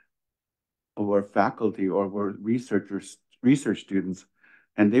were faculty or were research students,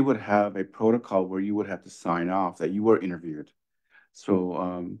 and they would have a protocol where you would have to sign off that you were interviewed.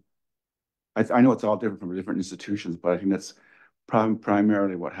 So I know it's all different from different institutions, but I think that's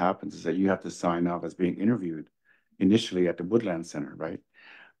primarily what happens is that you have to sign up as being interviewed initially at the Woodland Center, right?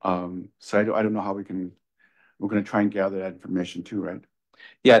 So I don't know how we're going to try and gather that information too, right?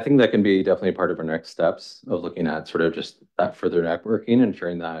 Yeah, I think that can be definitely part of our next steps of looking at sort of just that further networking,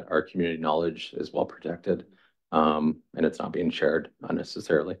 ensuring that our community knowledge is well protected, and it's not being shared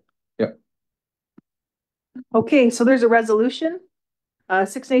unnecessarily. Yep. Okay, so there's a resolution.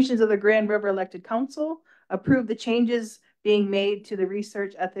 Six Nations of the Grand River Elected Council approved the changes being made to the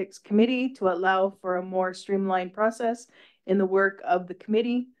Research Ethics Committee to allow for a more streamlined process in the work of the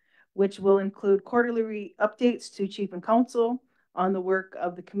committee, which will include quarterly updates to Chief and Council on the work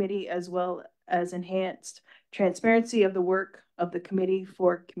of the committee, as well as enhanced transparency of the work of the committee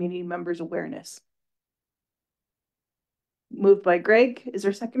for community members' awareness. Moved by Greg. Is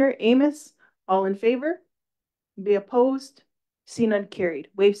there a seconder? Amos. All in favor? Be opposed? See none, carried.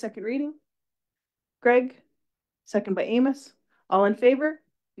 Waive second reading. Greg, second by Amos. All in favor?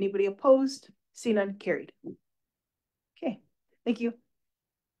 Anybody opposed? See none, carried. Okay, thank you.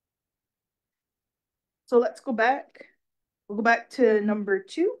 So let's go back. We'll go back to number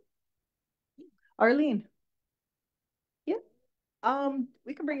 2. Arlene. Yeah.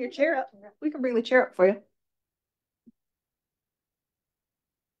 We can bring your chair up. We can bring the chair up for you.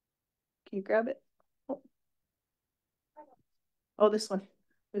 Can you grab it? Oh, this one.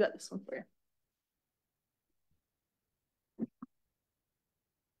 We got this one for you.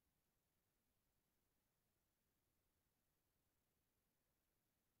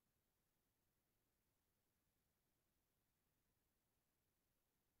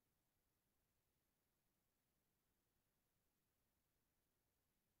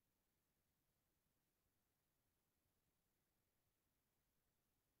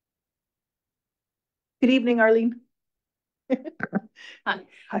 Good evening, Arlene. Hi.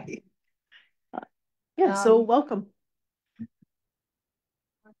 Hi. Yeah, so welcome.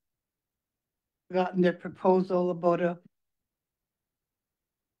 Gotten the proposal about a.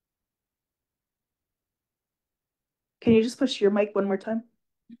 Can you just push your mic one more time?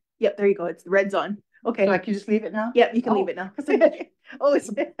 Yep, there you go. It's the red's on. Okay. So I can just leave it now? Yep, you can leave it now. Oh, it's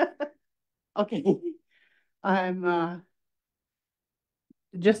okay. I'm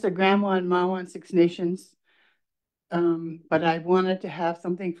just a grandma and mama on Six Nations. But I wanted to have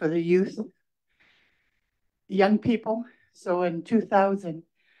something for the youth, young people. So in 2000,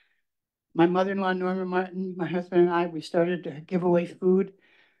 my mother-in-law, Norma Martin, my husband and I, we started to give away food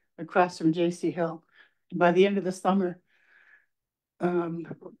across from JC Hill. And by the end of the summer,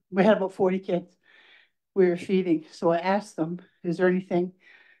 we had about 40 kids we were feeding. So I asked them, is there anything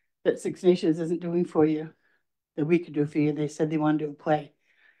that Six Nations isn't doing for you that we could do for you? They said they wanted to do a play.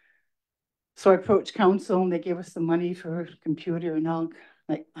 So I approached council and they gave us the money for a computer and all.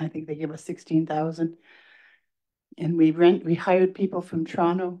 Like, I think they gave us 16,000. And we hired people from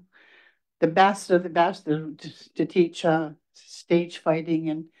Toronto, the best of the best to teach stage fighting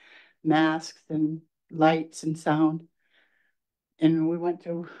and masks and lights and sound. And we went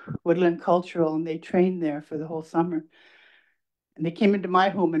to Woodland Cultural and they trained there for the whole summer. And they came into my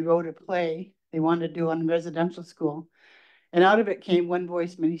home and wrote a play they wanted to do on residential school. And out of it came One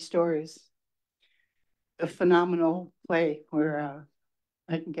Voice, Many Stories, a phenomenal play where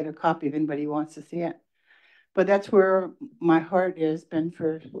I can get a copy if anybody wants to see it. But that's where my heart has been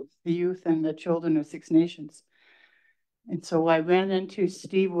for the youth and the children of Six Nations. And so I ran into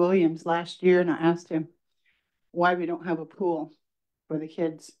Steve Williams last year and I asked him why we don't have a pool for the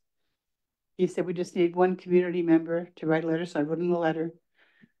kids. He said, we just need one community member to write a letter. So I wrote him a letter.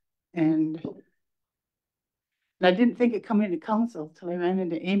 And I didn't think it coming to council till I ran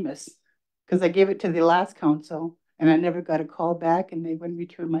into Amos, because I gave it to the last council and I never got a call back and they wouldn't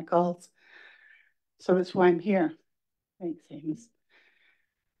return my calls. So that's why I'm here. Thanks, Amos.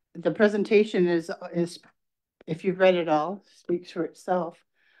 The presentation is if you've read it all, speaks for itself.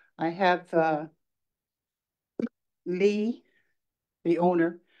 I have Lee, the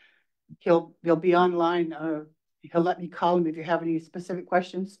owner. He'll be online. He'll let me call him if you have any specific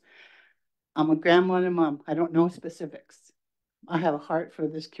questions. I'm a grandma and a mom. I don't know specifics. I have a heart for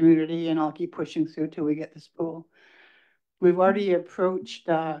this community and I'll keep pushing through till we get this pool. We've already approached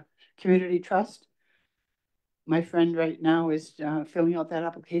Community Trust. My friend right now is filling out that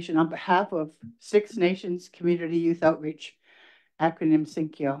application on behalf of Six Nations Community Youth Outreach, acronym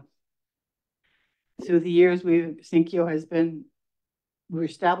SNGREC. Through the years, SNGREC we're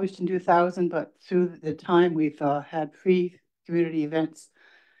established in 2000, but through the time we've had free community events.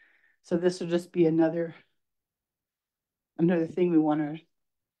 So this will just be another thing we want to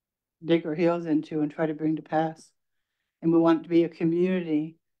dig our heels into and try to bring to pass. And we want it to be a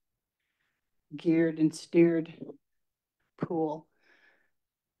community geared and steered pool.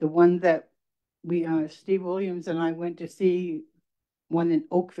 The one that Steve Williams and I went to see, one in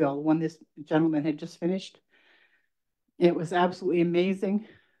Oakville, one this gentleman had just finished. It was absolutely amazing.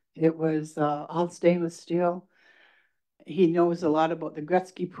 It was all stainless steel. He knows a lot about the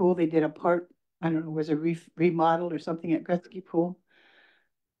Gretzky pool. They did a part, I don't know, was a remodel or something at Gretzky pool.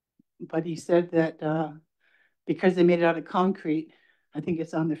 But he said that because they made it out of concrete, I think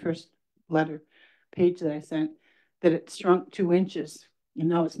it's on the first page that I sent, that it shrunk 2 inches. And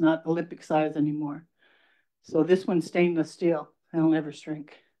now it's not Olympic size anymore. So this one's stainless steel. It'll never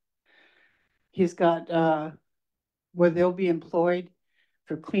shrink. He's got where they'll be employed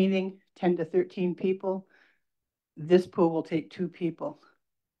for cleaning 10 to 13 people. This pool will take 2 people.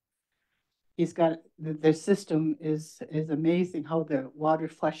 He's got the system is amazing how the water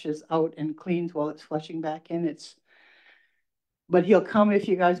flushes out and cleans while it's flushing back in. But he'll come if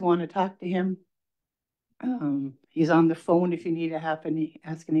you guys want to talk to him. He's on the phone if you need to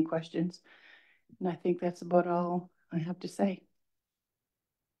ask any questions. And I think that's about all I have to say.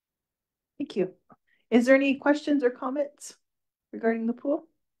 Thank you. Is there any questions or comments regarding the pool?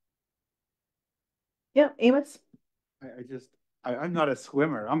 Yeah, Amos? I'm not a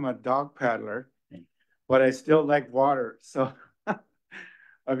swimmer. I'm a dog paddler, but I still like water. So,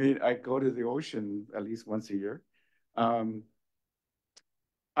 I mean, I go to the ocean at least once a year.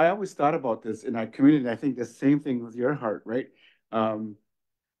 I always thought about this in our community. I think the same thing with your heart, right?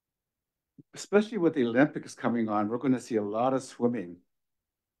 Especially with the Olympics coming on, we're going to see a lot of swimming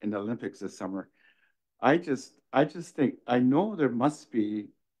in the Olympics this summer. I just think, I know there must be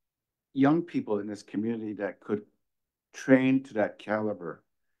young people in this community that could train to that caliber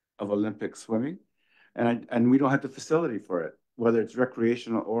of Olympic swimming. And we don't have the facility for it, whether it's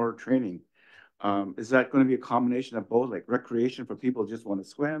recreational or training. Is that going to be a combination of both, like recreation for people who just want to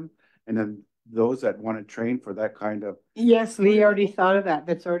swim, and then those that want to train for that kind of? Yes, Lee already thought of that.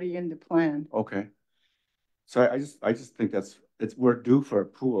 That's already in the plan. Okay. So I just think we're due for a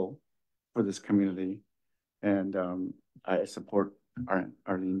pool for this community, and I support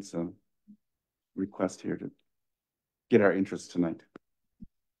Arlene's request here to get our interest tonight.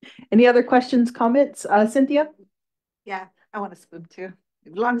 Any other questions, comments? Cynthia? Yeah, I want to swim too,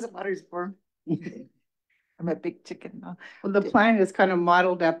 as long as the water's warm. I'm a big chicken now. Well, the plan is kind of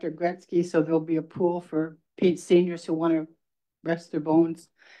modeled after Gretzky, so there'll be a pool for seniors who want to rest their bones,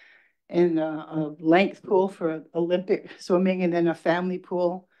 and a length pool for Olympic swimming, and then a family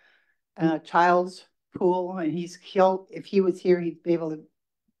pool, a child's pool. And if he was here, he'd be able to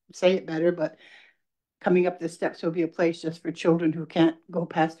say it better, but coming up the steps will be a place just for children who can't go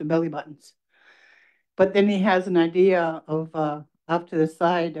past the belly buttons. But then he has an idea of off to the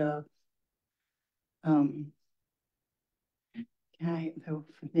side, the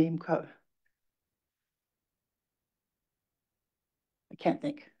name code. I can't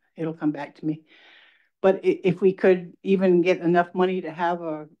think. It'll come back to me. But if we could even get enough money to have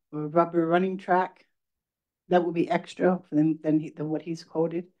a rubber running track, that would be extra than what he's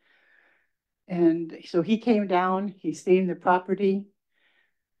quoted. And so he came down. He's seen the property.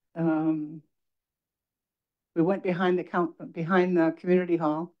 We went behind the community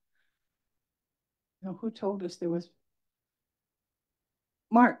hall. Now, who told us there was?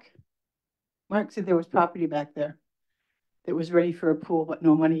 Mark. Mark said there was property back there that was ready for a pool, but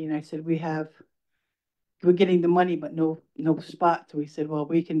no money. And I said, we're getting the money, but no spot. So we said, well,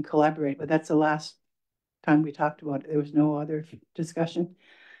 we can collaborate. But that's the last time we talked about it. There was no other discussion.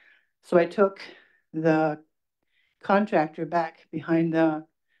 So I took the contractor back behind the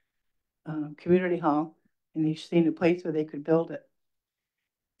community hall, and he's seen a place where they could build it.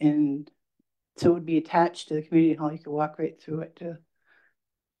 And so it would be attached to the community hall. You could walk right through it too.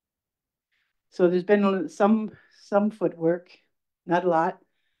 So there's been some footwork, not a lot,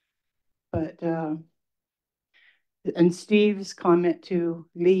 but and Steve's comment to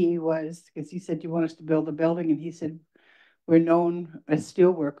Lee was, because he said, you want us to build a building? And he said, we're known as steel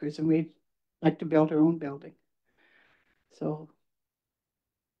workers and we'd like to build our own building. So.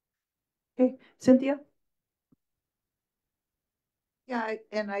 Okay, Cynthia? Yeah,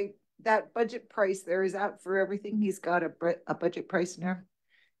 and that budget price there, is that for everything? He's got a budget price in there?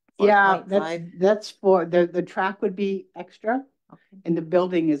 Yeah, that's for the track would be extra. Okay. And the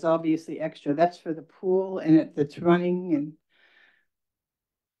building is obviously extra. That's for the pool and it's running. And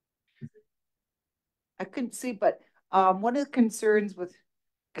I couldn't see, but one of the concerns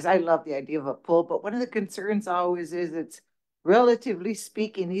because I love the idea of a pool, but one of the concerns always is it's relatively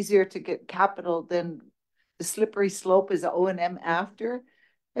speaking easier to get capital than the slippery slope is the O&M after.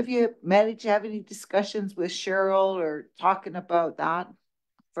 Have you managed to have any discussions with Cheryl or talking about that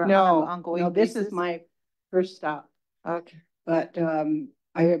for an ongoing No, this basis? is my first stop. Okay. But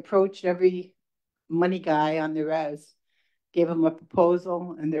I approached every money guy on the res, gave them a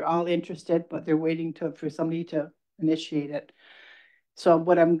proposal, and they're all interested, but they're waiting for somebody to initiate it. So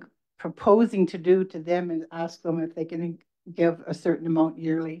what I'm proposing to do to them is ask them if they can give a certain amount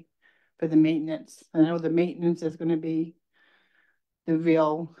yearly for the maintenance. I know the maintenance is going to be the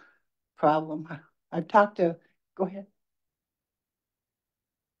real problem. I've talked to, go ahead.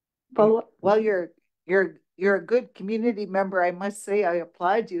 Follow up. Well, you're a good community member. I must say, I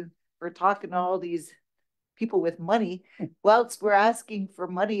applaud you for talking to all these people with money. Whilst we're asking for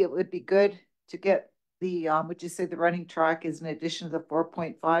money, it would be good to get the would you say the running track is in addition to the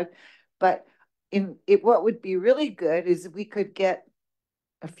 4.5. But what would be really good is if we could get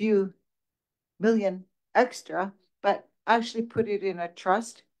a few million extra, but actually put it in a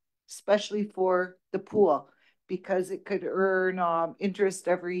trust, especially for the pool, because it could earn interest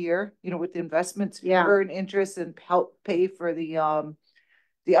every year, with the investments, earn interest and help pay for the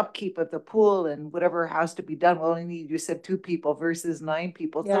upkeep of the pool and whatever has to be done. Well, only need, you said 2 people versus 9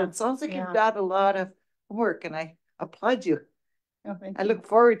 people. So it sounds like you've got a lot of work, and I applaud you. Oh, I look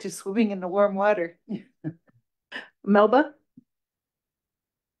forward to swimming in the warm water. Melba?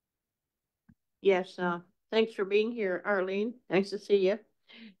 Yes, thanks for being here, Arlene. Nice to see you.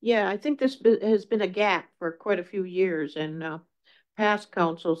 Yeah, I think this has been a gap for quite a few years, and past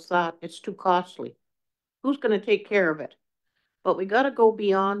councils thought it's too costly. Who's going to take care of it? But we got to go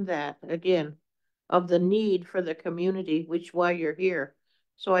beyond that again, of the need for the community, which why you're here.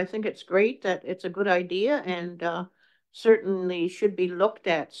 So I think it's great that it's a good idea, and certainly should be looked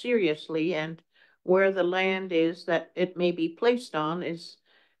at seriously, and where the land is that it may be placed on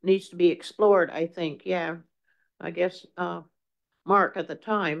needs to be explored, I think. Yeah, I guess Mark at the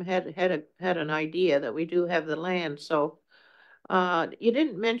time had an idea that we do have the land. So you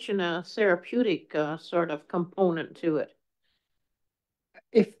didn't mention a therapeutic sort of component to it.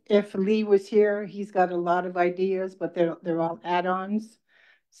 If Lee was here, he's got a lot of ideas, but they're all add-ons.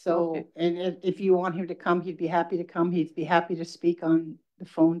 So, Okay. and if you want him to come, he'd be happy to come. He'd be happy to speak on the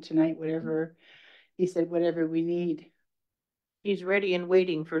phone tonight, whatever. He said, whatever we need. He's ready and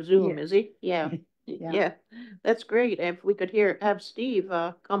waiting for Zoom, Yeah. is he? Yeah. Yeah, that's great. If we could have Steve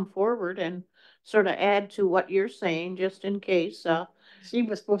come forward and sort of add to what you're saying, just in case Steve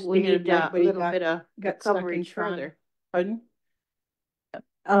was supposed to we be here need tonight, a but he little bit of got stuck in coverage Toronto. further. Pardon?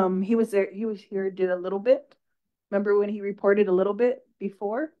 He was there, he was here, did a little bit. Remember when he reported a little bit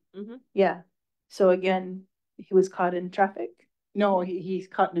before? Mm-hmm. Yeah. So again, he was caught in traffic No, he's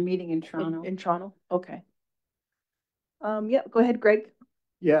caught in a meeting in Toronto. in Toronto. Okay. Yeah, go ahead, Greg.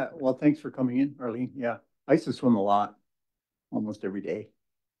 Yeah, well, thanks for coming in, Arlene. Yeah, I used to swim a lot, almost every day.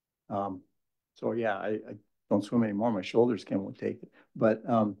 So yeah, I don't swim anymore. My shoulders can't take it. But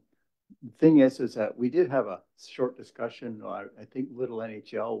the thing is that we did have a short discussion. I think Little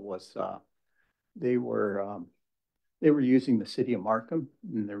NHL was they were using the city of Markham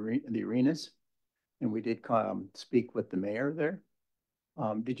in the arenas, and we did speak with the mayor there.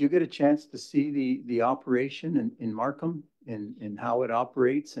 Did you get a chance to see the operation in Markham and how it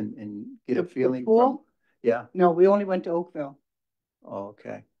operates and get a feeling from? Yeah. No, we only went to Oakville. Oh,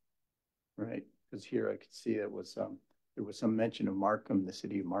 okay. Right. Because here I could see there was some mention of Markham, the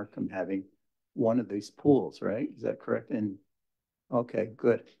city of Markham having one of these pools, right? Is that correct? And okay,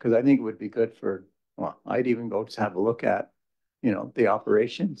 good. Because I think it would be good well, I'd even go to have a look at, the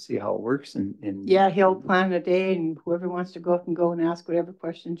operation, see how it works and Yeah, he'll plan a day, and whoever wants to go can go and ask whatever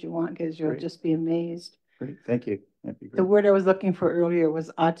questions you want, because you'll just be amazed. Great, thank you. That'd be great. The word I was looking for earlier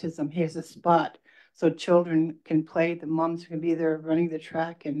was autism. Here's a spot so children can play. The moms can be there running the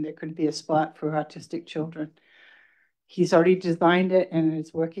track, and there could be a spot for autistic children. He's already designed it, and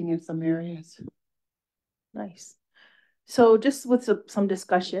it's working in some areas. Nice. So just with some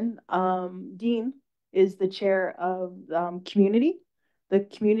discussion, Dean is the chair of the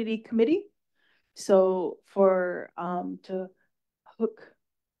community committee. So for to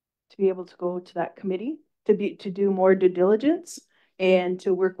be able to go to that committee, to do more due diligence and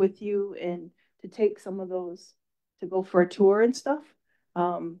to work with you and to take some of those, to go for a tour and stuff,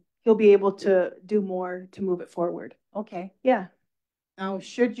 he'll be able to do more to move it forward. Okay. Yeah. Now,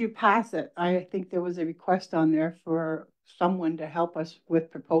 should you pass it, I think there was a request on there for someone to help us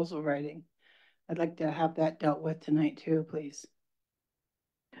with proposal writing. I'd like to have that dealt with tonight too, please.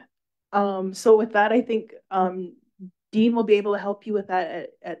 So with that, I think Dean will be able to help you with that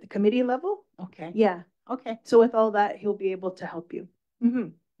at the committee level. Okay. Yeah. Okay. So with all that, he'll be able to help you.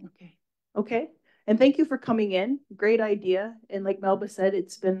 Okay. Okay. And thank you for coming in. Great idea. And like Melba said,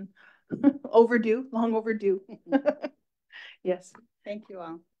 it's been overdue, long overdue. Yes. Thank you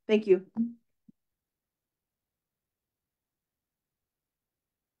all. Thank you.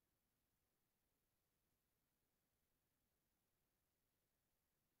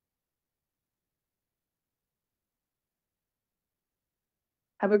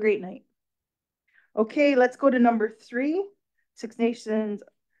 Have a great night. Okay, let's go to number 3, Six Nations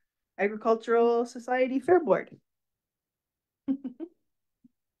Agricultural Society Fair Board. You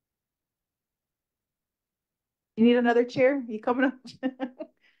need another chair? You coming up?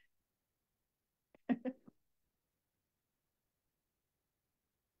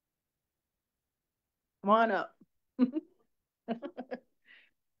 Come on up.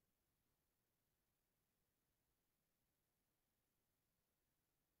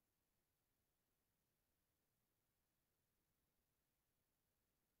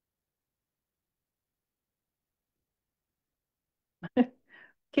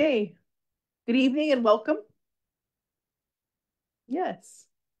 Okay. Good evening and welcome. Yes.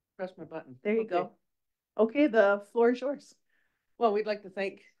 Press my button. There you go. Okay, the floor is yours. Well, we'd like to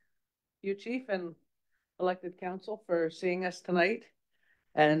thank you, Chief, and elected council for seeing us tonight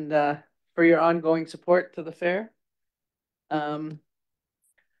and for your ongoing support to the fair. The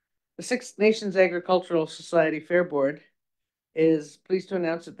Six Nations Agricultural Society Fair Board is pleased to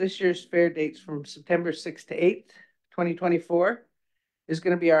announce that this year's fair dates from September 6th to 8th, 2024 is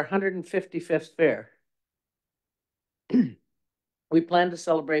going to be our 155th fair. We plan to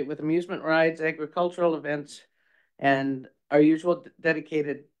celebrate with amusement rides, agricultural events, and our usual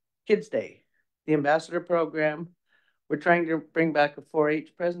dedicated Kids Day, the Ambassador Program. We're trying to bring back a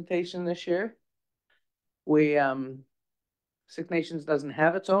 4-H presentation this year. We, Six Nations doesn't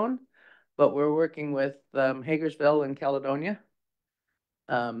have its own, but we're working with Hagersville and Caledonia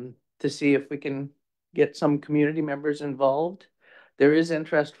to see if we can get some community members involved. There is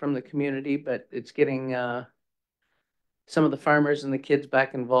interest from the community, but it's getting some of the farmers and the kids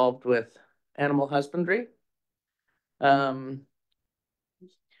back involved with animal husbandry. And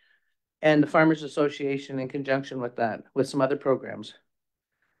the Farmers Association in conjunction with that, with some other programs.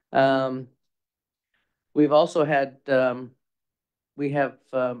 We've also had, if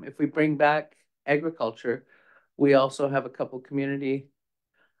we bring back agriculture, we also have a couple community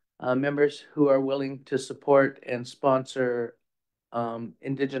members who are willing to support and sponsor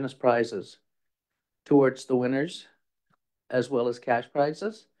Indigenous prizes towards the winners, as well as cash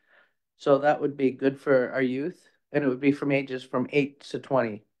prizes. So that would be good for our youth, and it would be from ages from 8 to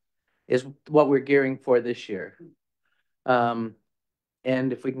 20 is what we're gearing for this year. And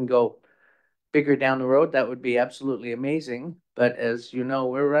if we can go bigger down the road, that would be absolutely amazing. But as you know,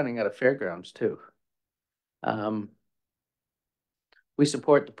 we're running out of fairgrounds too. We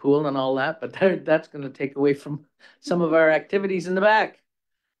support the pool and all that, but that's going to take away from some of our activities in the back.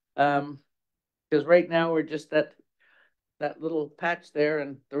 Because right now we're just that little patch there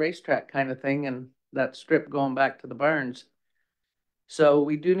and the racetrack kind of thing, and that strip going back to the barns. So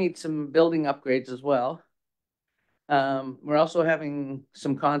we do need some building upgrades as well. We're also having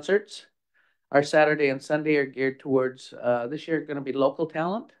some concerts. Our Saturday and Sunday are geared towards this year going to be local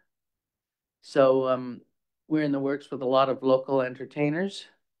talent. So we're in the works with a lot of local entertainers.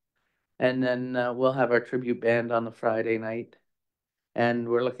 And then we'll have our tribute band on the Friday night. And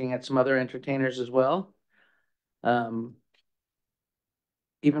we're looking at some other entertainers as well. Even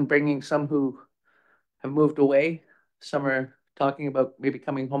bringing some who have moved away. Some are talking about maybe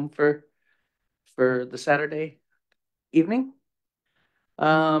coming home for the Saturday evening.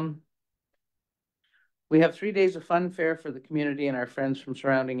 We have 3 days of fun fair for the community and our friends from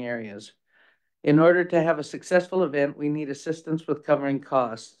surrounding areas. In order to have a successful event, we need assistance with covering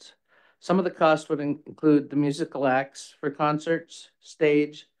costs. Some of the costs would include the musical acts for concerts,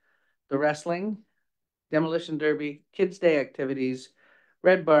 stage, the wrestling, demolition derby, kids' day activities,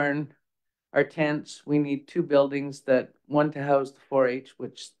 Red Barn, our tents. We need 2 buildings, one to house the 4-H,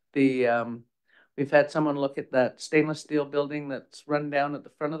 which we've had someone look at that stainless steel building that's run down at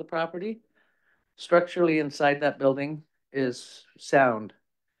the front of the property. Structurally inside that building is sound.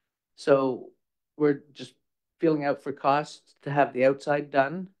 So we're just feeling out for costs to have the outside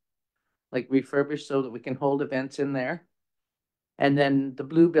done, like refurbished so that we can hold events in there. And then the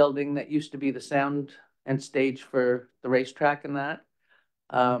blue building that used to be the sound and stage for the racetrack and that,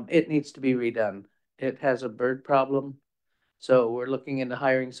 it needs to be redone. It has a bird problem. So we're looking into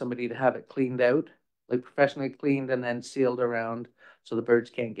hiring somebody to have it cleaned out, like professionally cleaned and then sealed around so the birds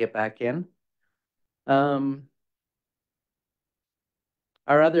can't get back in. Our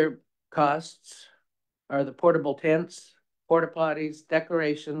other costs are the portable tents, porta potties,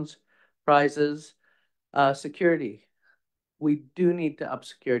 decorations, prizes, Security. We do need to up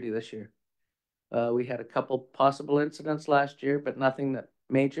security this year. We had a couple possible incidents last year, but nothing that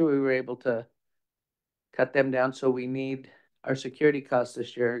major. We were able to cut them down. So we need our security costs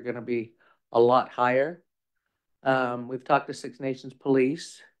this year are going to be a lot higher. We've talked to Six Nations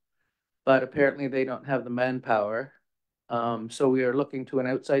Police, but apparently they don't have the manpower. So we are looking to an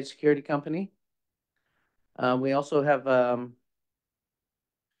outside security company. We also have our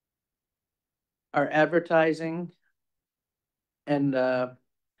advertising, and the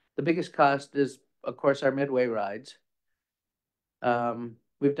biggest cost is, of course, our midway rides.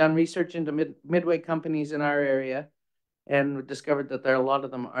 We've done research into midway companies in our area and discovered that a lot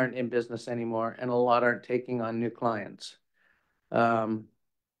of them aren't in business anymore and a lot aren't taking on new clients. And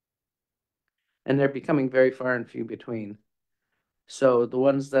they're becoming very far and few between. So the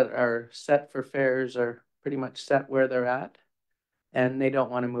ones that are set for fares are pretty much set where they're at, and they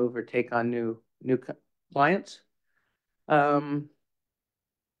don't want to move or take on new clients. And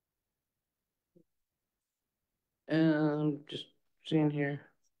just seeing here.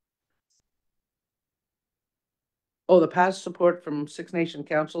 Oh, the past support from Six Nation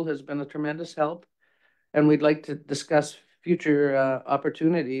Council has been a tremendous help, and we'd like to discuss future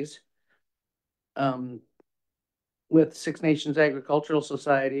opportunities with Six Nations Agricultural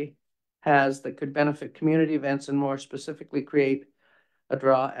Society has that could benefit community events and more specifically create a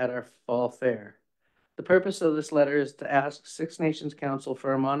draw at our fall fair. The purpose of this letter is to ask Six Nations Council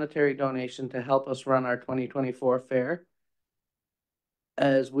for a monetary donation to help us run our 2024 fair,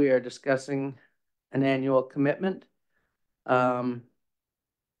 as we are discussing an annual commitment. We're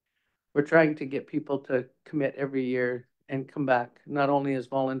trying to get people to commit every year and come back, not only as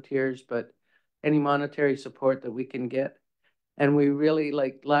volunteers, but any monetary support that we can get. And we really,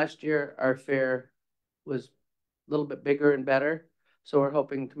 like last year, our fair was a little bit bigger and better. So we're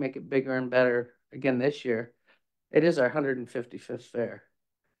hoping to make it bigger and better again this year. It is our 155th fair.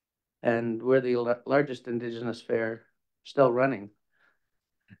 And we're the largest Indigenous fair still running.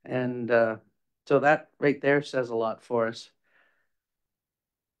 And so that right there says a lot for us.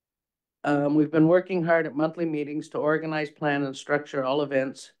 We've been working hard at monthly meetings to organize, plan, and structure all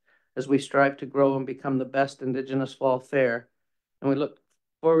events as we strive to grow and become the best Indigenous fall fair. And we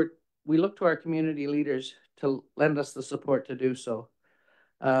look to our community leaders to lend us the support to do so.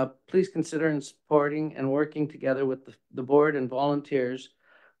 Please consider supporting and working together with the board and volunteers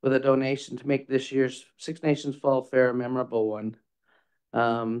with a donation to make this year's Six Nations Fall Fair a memorable one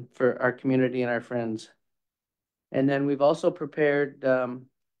for our community and our friends. And then we've also prepared,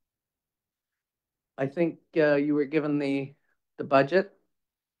 I think you were given the budget.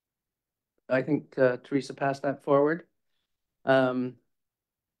 I think Teresa passed that forward. And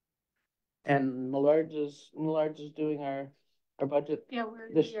Millard is doing our budget. Yeah,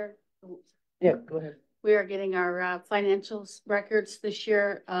 Yeah, go ahead. We are getting our financials records this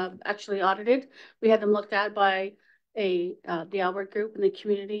year actually audited. We had them looked at by the Albert Group in the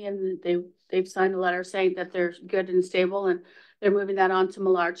community, and they've signed a letter saying that they're good and stable, and they're moving that on to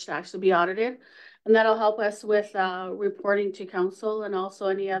Millard to actually be audited. And that'll help us with reporting to council and also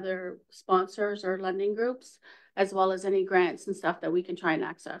any other sponsors or lending groups, as well as any grants and stuff that we can try and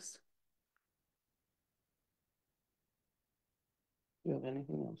access. Do you have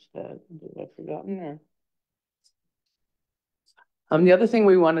anything else to add that I've forgotten? Or the other thing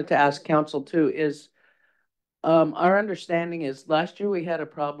we wanted to ask council too is our understanding is last year we had a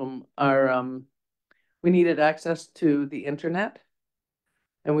problem. We needed access to the internet,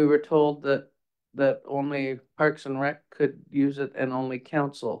 and we were told that only Parks and Rec could use it and only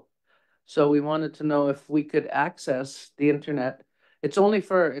council. So we wanted to know if we could access the internet. It's only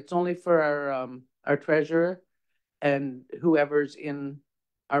for our treasurer and whoever's in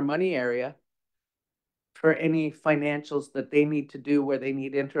our money area for any financials that they need to do where they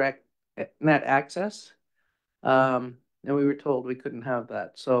need internet access. And we were told we couldn't have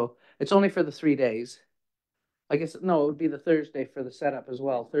that. So it's only for the 3 days. I guess, no, it would be the Thursday for the setup as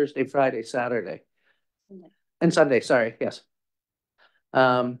well. Thursday, Friday, Saturday. And Sunday, sorry, yes.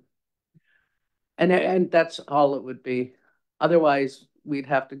 And that's all it would be. Otherwise, we'd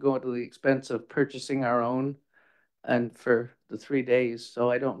have to go to the expense of purchasing our own and for the 3 days.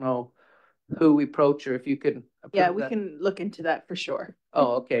 So I don't know who we approach or if you can. Yeah, we can look into that for sure.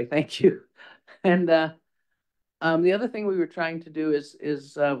 Oh, okay, thank you. And the other thing we were trying to do is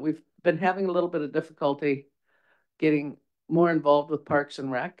we've been having a little bit of difficulty getting more involved with Parks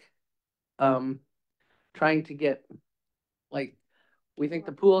and Rec. Trying to get, like, we think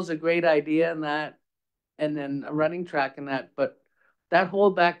the pool is a great idea and then a running track and that, but that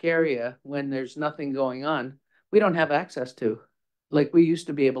whole back area, when there's nothing going on, we don't have access to. Like, we used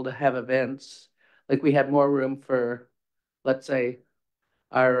to be able to have events, Like we had more room for, let's say,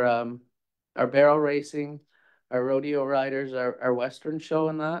 our barrel racing, our rodeo riders, our Western show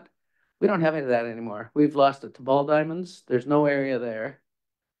and that. We don't have any of that anymore. We've lost it to ball diamonds. There's no area there.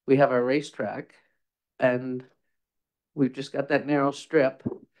 We have our racetrack and we've just got that narrow strip.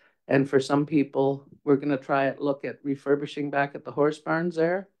 And for some people, we're gonna look at refurbishing back at the horse barns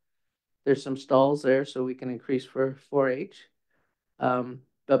there. There's some stalls there so we can increase for 4-H.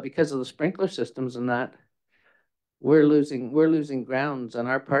 But because of the sprinkler systems and that, we're losing grounds and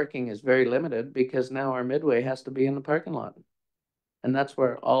our parking is very limited because now our midway has to be in the parking lot. And that's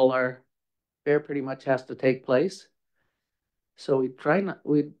where all our fair pretty much has to take place. So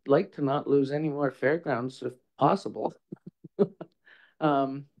we'd like to not lose any more fairgrounds if possible.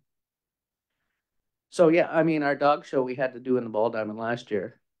 So yeah, I mean, our dog show we had to do in the Ball Diamond last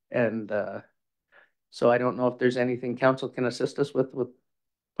year. And so I don't know if there's anything council can assist us with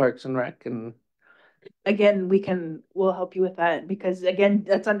Parks and Rec and Again, we'll help you with that because again,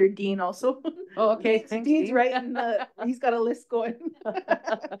 that's under Dean also. oh, okay. Thanks, Dean's Dean. right and he's got a list going.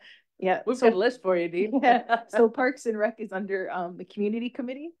 Yeah. We've got a list for you, Dean. Yeah. So Parks and Rec is under the community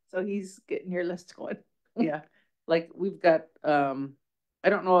committee. So he's getting your list going. Yeah. Like we've got I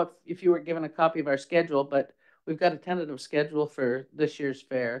don't know if you were given a copy of our schedule, but we've got a tentative schedule for this year's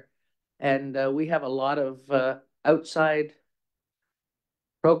fair. And we have a lot of outside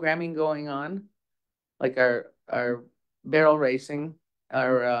programming going on, like our barrel racing,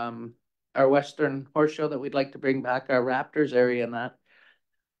 our Western horse show that we'd like to bring back, our Raptors area and that.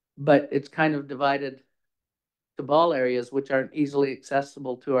 But it's kind of divided to ball areas which aren't easily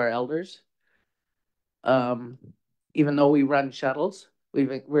accessible to our elders. Even though we run shuttles,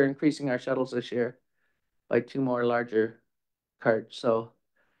 we're increasing our shuttles this year by 2 more larger carts. So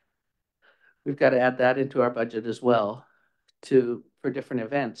we've got to add that into our budget as well for different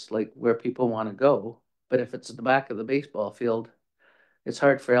events, like where people want to go. But if it's at the back of the baseball field, it's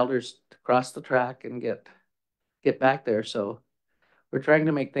hard for elders to cross the track and get back there. So we're trying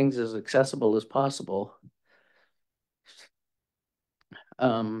to make things as accessible as possible.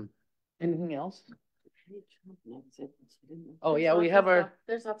 Anything else? Oh yeah, we have our.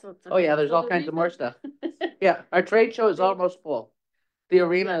 There's lots of. Oh yeah, there's all kinds of more stuff. Yeah, our trade show is almost full. The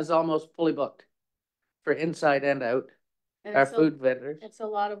arena is almost fully booked for inside and out. And our food vendors. It's a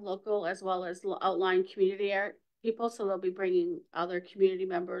lot of local as well as outlying community people, so they'll be bringing other community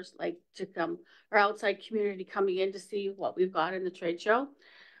members like to come, or outside community coming in to see what we've got in the trade show.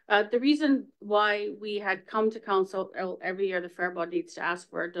 The reason why we had come to council every year, the fair board needs to ask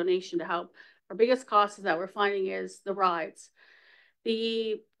for a donation to help. Our biggest cost is that we're finding is the rides.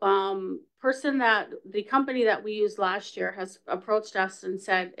 The company that we used last year has approached us and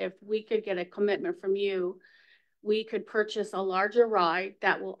said, if we could get a commitment from you, we could purchase a larger ride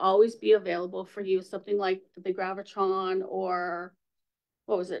that will always be available for you. Something like the Gravitron or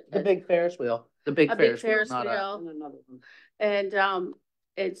what was it? The big Ferris wheel. The big Ferris wheel.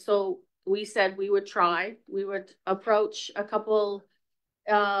 And so we said we would try. We would approach a couple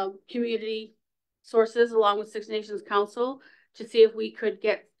community sources along with Six Nations Council to see if we could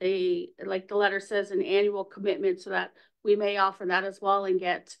get like the letter says, an annual commitment so that we may offer that as well and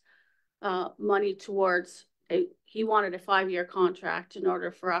get money towards he wanted a 5-year contract in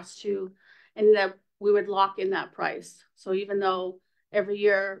order for us to, and that we would lock in that price. So even though every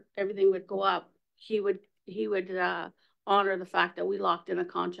year everything would go up, he would honor the fact that we locked in a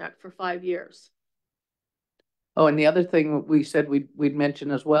contract for 5 years. Oh, and the other thing we said we'd mention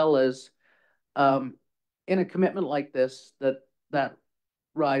as well is in a commitment like this, that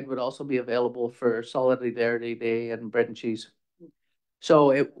ride would also be available for Solidarity Day and bread and cheese.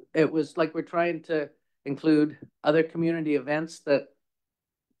 So it was like we're trying to include other community events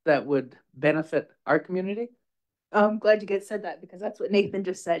that would benefit our community. I'm glad you said that because that's what Nathan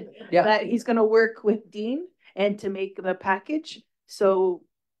just said. Yeah. That he's going to work with Dean and to make the package so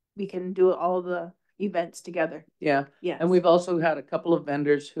we can do all the events together. Yeah. Yeah. And we've also had a couple of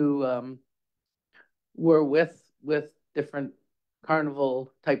vendors who were with different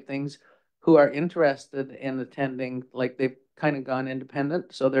carnival type things who are interested in attending, like they've kind of gone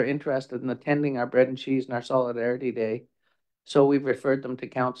independent. So they're interested in attending our bread and cheese and our Solidarity Day. So we've referred them to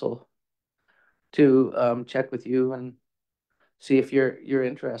council to check with you and see if you're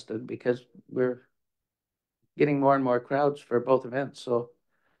interested, because we're getting more and more crowds for both events. So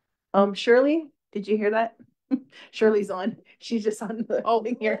Shirley, did you hear that? Shirley's on. She's just on the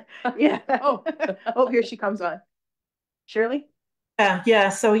thing here. Yeah. Oh, here she comes on. Shirley? Yeah.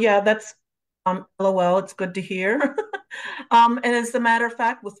 So yeah, that's LOL. It's good to hear. And as a matter of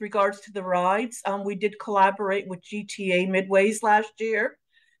fact, with regards to the rides, we did collaborate with GTA Midways last year,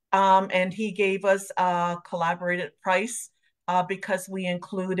 And he gave us a collaborated price because we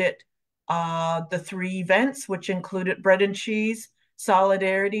included the 3 events, which included Bread and Cheese,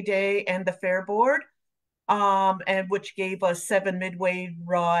 Solidarity Day, and the Fair Board, and which gave us 7 midway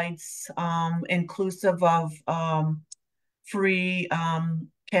rides, inclusive of free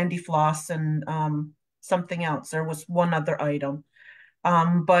candy floss and something else. There was one other item.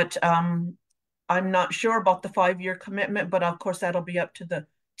 But I'm not sure about the 5-year commitment, but of course that'll be up to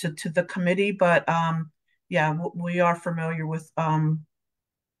the committee. But yeah, we are familiar with Mr.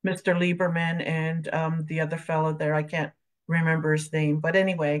 Lieberman and the other fellow there. I can't remember his name. But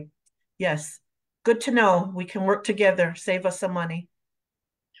anyway, yes, good to know. We can work together, save us some money.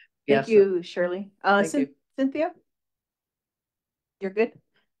 Thank you, Shirley. Thank you. Cynthia? You're good?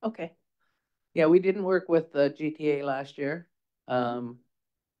 Okay. Yeah, we didn't work with the GTA last year.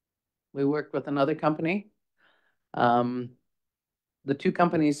 We worked with another company. The 2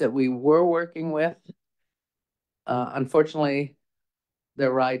 companies that we were working with, unfortunately,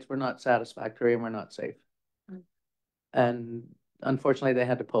 their rides were not satisfactory and were not safe. And unfortunately, they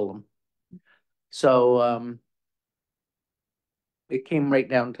had to pull them. So it came right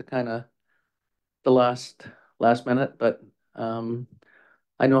down to kind of the last minute, but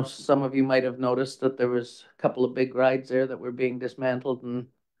I know some of you might have noticed that there was a couple of big rides there that were being dismantled, and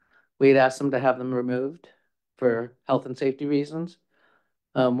we had asked them to have them removed for health and safety reasons.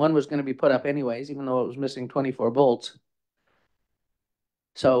 One was going to be put up anyways, even though it was missing 24 bolts.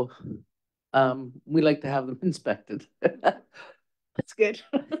 So we like to have them inspected. That's good.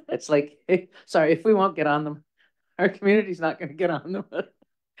 It's like, hey, sorry, if we won't get on them, our community's not going to get on them.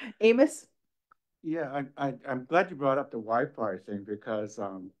 Amos? Yeah, I'm glad you brought up the Wi-Fi thing because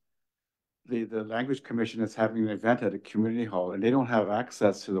the Language Commission is having an event at a community hall and they don't have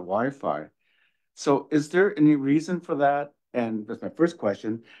access to the Wi-Fi. So is there any reason for that? And that's my first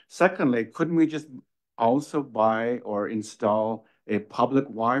question. Secondly, couldn't we just also buy or install a public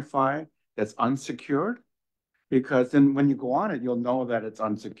Wi-Fi that's unsecured? Because then when you go on it, you'll know that it's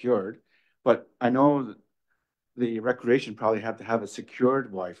unsecured. But I know the recreation probably have to have a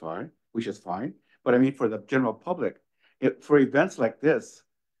secured Wi-Fi, which is fine. But I mean, for the general public, for events like this,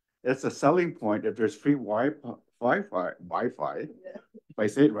 it's a selling point if there's free Wi-Fi, if I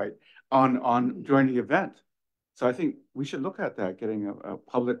say it right, on during the event. So I think we should look at that, getting a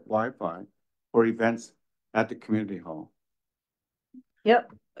public Wi-Fi for events at the community hall.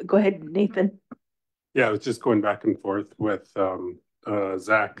 Yep. Go ahead, Nathan. Yeah, I was just going back and forth with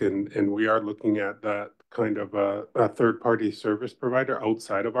Zach, and we are looking at that kind of a third-party service provider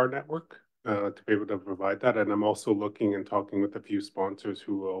outside of our network to be able to provide that. And I'm also looking and talking with a few sponsors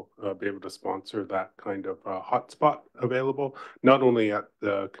who will be able to sponsor that kind of hotspot available, not only at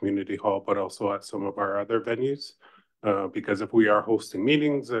the community hall, but also at some of our other venues. Because if we are hosting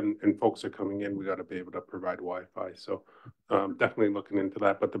meetings and folks are coming in, we got to be able to provide Wi-Fi. So definitely looking into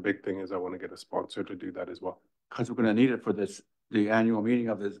that. But the big thing is I want to get a sponsor to do that as well. Because we're going to need it for the annual meeting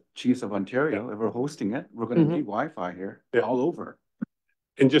of the Chiefs of Ontario. If we're hosting it, we're going to need Wi-Fi here all over.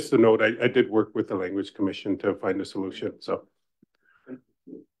 And just a note, I did work with the Language Commission to find a solution. So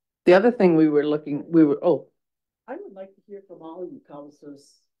the other thing I would like to hear from all you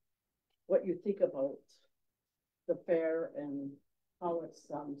councillors what you think about the fair and how it's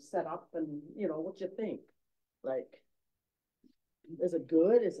set up, and what you think. Like, is it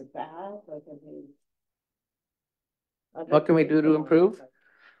good? Is it bad? Like, I mean, what can we do to improve?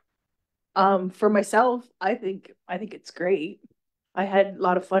 For myself, I think it's great. I had a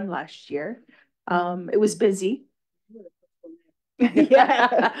lot of fun last year. It was busy.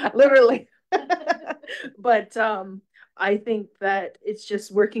 Yeah, literally. But I think that it's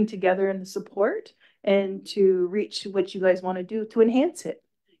just working together in the support and to reach what you guys want to do to enhance it,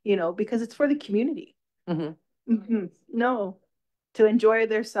 because it's for the community. No, to enjoy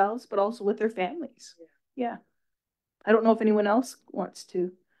themselves, but also with their families. Yeah. I don't know if anyone else wants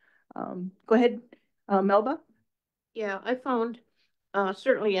to. Go ahead, Melba. Yeah, I found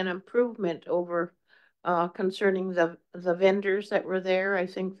certainly an improvement over concerning the vendors that were there. I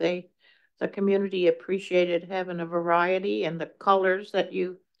think the community appreciated having a variety and the colors that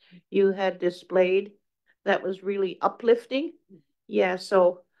you had displayed. That was really uplifting. Yeah,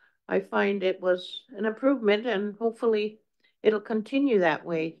 so I find it was an improvement, and hopefully it'll continue that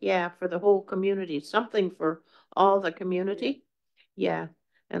way. Yeah, for the whole community, something for all the community. Yeah,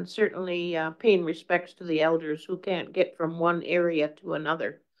 and certainly paying respects to the elders who can't get from one area to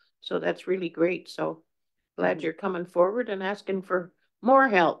another. So that's really great. So glad you're coming forward and asking for more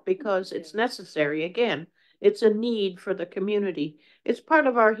help, because it's necessary. Again, It's a need for the community. It's part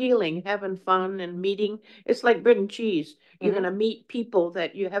of our healing, having fun and meeting. It's like bread and cheese. You're Mhm. gonna meet people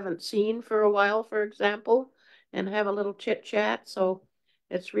that you haven't seen for a while, for example, and have a little chit chat. So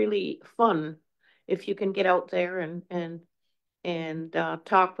it's really fun if you can get out there and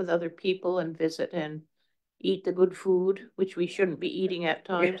talk with other people and visit and eat the good food, which we shouldn't be eating at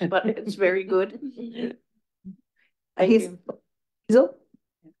times, but it's very good. Thank you. Hazel?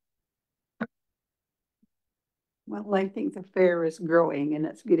 Well, I think the fair is growing and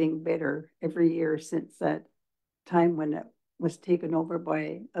it's getting better every year since that time when it was taken over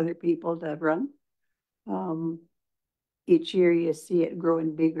by other people to run. Each year you see it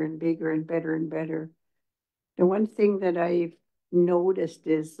growing bigger and bigger and better and better. The one thing that I've noticed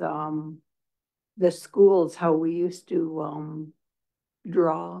is the schools, how we used to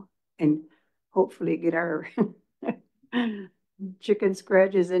draw and hopefully get our chicken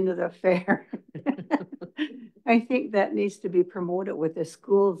scratches into the fair. I think that needs to be promoted with the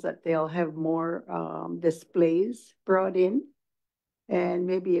schools, that they'll have more displays brought in and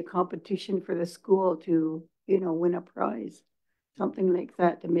maybe a competition for the school to, you know, win a prize. Something like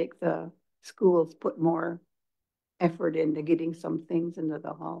that to make the schools put more effort into getting some things into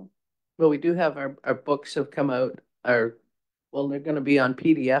the hall. Well, we do have our books have come out. Well, they're going to be on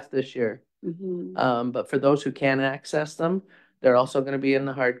PDF this year. Mhm. But for those who can't access them, they're also going to be in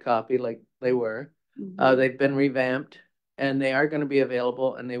the hard copy like they were. Mhm. They've been revamped and they are going to be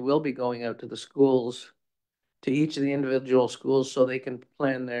available, and they will be going out to the schools, to each of the individual schools, so they can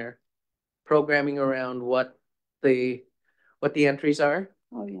plan their programming around what the entries are.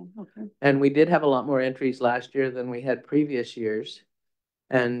 Oh, yeah, okay. And we did have a lot more entries last year than we had previous years.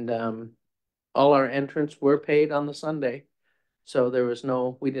 And all our entrants were paid on the Sunday. So there was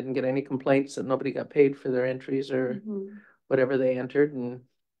we didn't get any complaints that nobody got paid for their entries or Mhm. whatever they entered.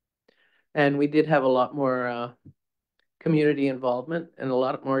 And we did have a lot more community involvement and a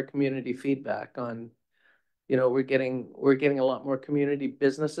lot more community feedback on, you know, we're getting a lot more community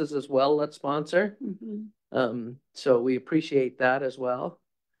businesses as well that sponsor. Mhm. So we appreciate that as well.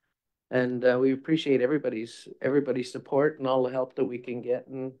 And we appreciate everybody's support and all the help that we can get.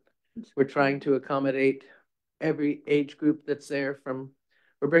 And we're trying to accommodate every age group that's there.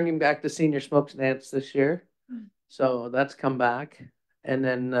 We're bringing back the senior smokes dance this year. So that's come back. And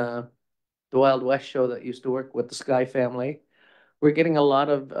then the Wild West show that used to work with the Sky family. We're getting a lot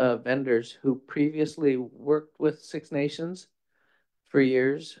of vendors who previously worked with Six Nations for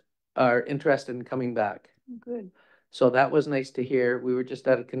years are interested in coming back. Good. So that was nice to hear. We were just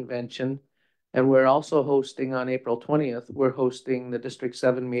at a convention, and we're also hosting on April 20th, we're hosting the District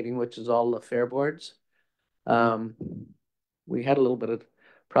 7 meeting, which is all the fair boards. We had a little bit of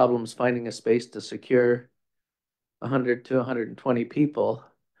problems finding a space to secure 100 to 120 people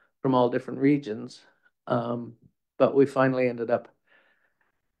from all different regions. But we finally ended up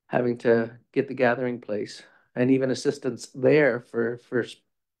having to get the gathering place, and even assistance there for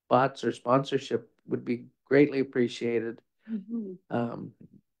spots or sponsorship would be greatly appreciated. Mhm.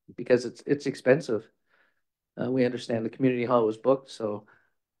 Because it's expensive. We understand the community hall was booked, so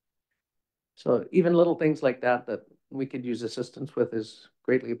even little things like that we could use assistance with is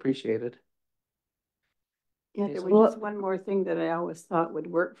greatly appreciated. Yeah, there was just one more thing that I always thought would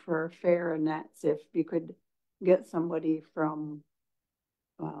work for a fair, and that's if you could get somebody from,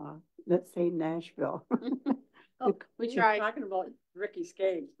 let's say Nashville. Oh, we We're tried. talking about Ricky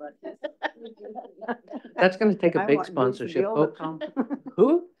Skaggs, but That's going to take a I big want Vince sponsorship, Gill to folks. come.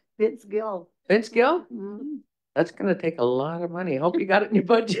 Who? Vince Gill. Vince Gill? Mhm. That's going to take a lot of money. I hope you got it in your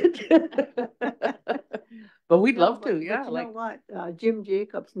budget. But we'd No, love to, but yeah. you know what? Jim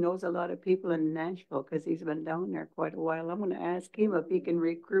Jacobs knows a lot of people in Nashville because he's been down there quite a while. I'm going to ask him if he can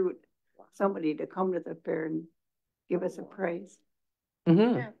recruit somebody to come to the fair and give us a prize.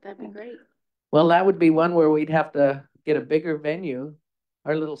 Mhm. Yeah, that'd be great. Well, that would be one where we'd have to get a bigger venue.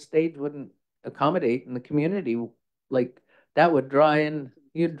 Our little stage wouldn't accommodate in the community. Like that would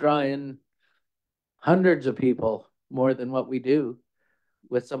you'd draw in hundreds of people more than what we do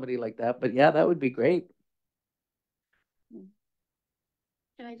with somebody like that. But yeah, that would be great.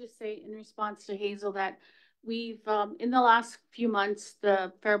 Can I just say in response to Hazel that we've, in the last few months,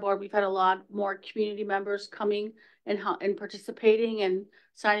 the Fair Board, we've had a lot more community members coming and participating and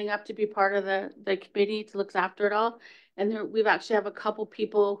signing up to be part of the committee to look after it all. And we've actually have a couple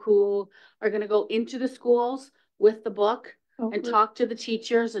people who are going to go into the schools with the book and talk to the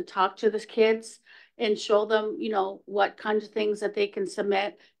teachers and talk to the kids and show them, you know, what kinds of things that they can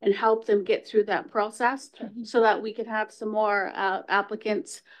submit and help them get through that process so that we can have some more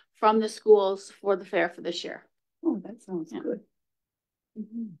applicants from the schools for the fair for this year. Oh, that sounds good.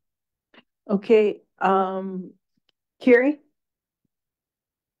 Okay, Carrie?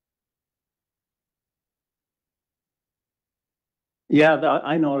 Yeah,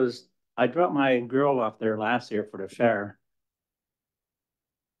 I noticed, I dropped my girl off there last year for the fair.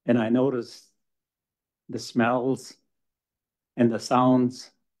 And I noticed the smells and the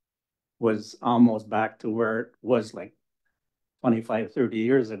sounds was almost back to where it was like 25, 30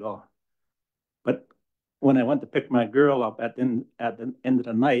 years ago. But when I went to pick my girl up at the end of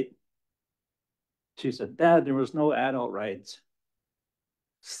the night, she said, Dad, there was no adult rides.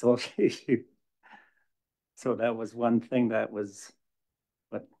 So so that was one thing that was,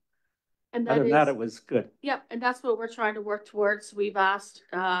 but And other that than that, is, it was good. yep, and that's what we're trying to work towards. We've asked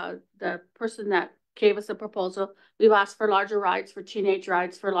the person that gave us a proposal, we've asked for larger rides, for teenage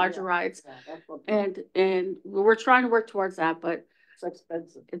rides, for larger rides. And we're trying to work towards that, but It's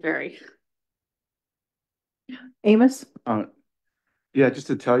expensive. it very. Amos? Yeah, just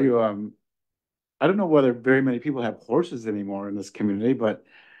to tell you, I don't know whether very many people have horses anymore in this community, but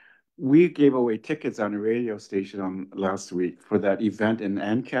we gave away tickets on a radio station on last week for that event in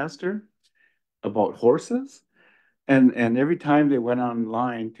Ancaster about horses. And every time they went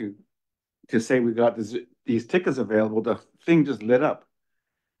online to say we got these tickets available, the thing just lit up.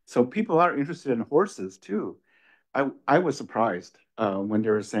 So people are interested in horses too. I was surprised when they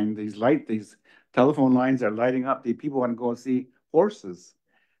were saying these telephone lines are lighting up. The people want to go and see horses.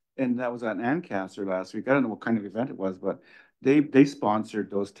 And that was at Ancaster last week. I don't know what kind of event it was, but they sponsored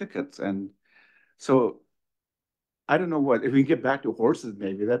those tickets. And so I don't know what, if we can get back to horses,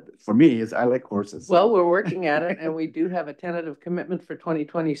 maybe that for me is, I like horses. Well, we're working at it and we do have a tentative commitment for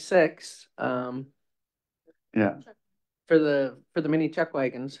 2026. Yeah. For the mini chuck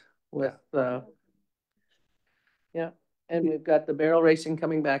wagons with, yeah. And we've got the barrel racing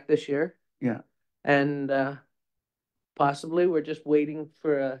coming back this year. Yeah. And, possibly we're just waiting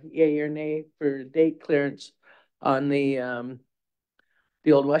for a yay or nay for date clearance on the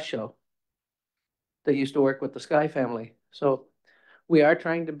Old West show that used to work with the Sky family. So we are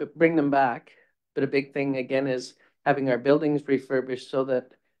trying to bring them back, but a big thing again is having our buildings refurbished so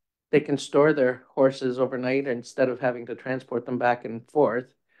that they can store their horses overnight instead of having to transport them back and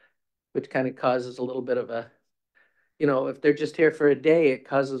forth, which kind of causes a little bit of a, if they're just here for a day, it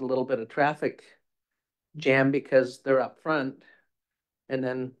causes a little bit of traffic jam because they're up front. And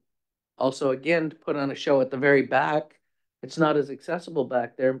then also, again, to put on a show at the very back, it's not as accessible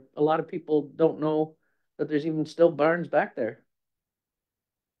back there. A lot of people don't know that there's even still barns back there.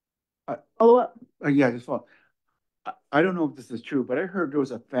 Follow up. Yeah, just follow. I don't know if this is true, but I heard there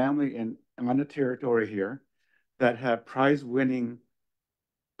was a family on the territory here that had prize-winning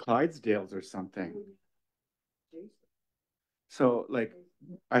Clydesdales or something. So, like,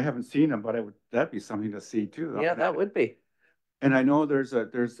 I haven't seen them, but that'd be something to see too. Yeah, that would be. And I know there's a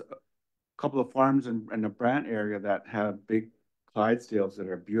couple of farms in the Brant area that have big Clydesdales that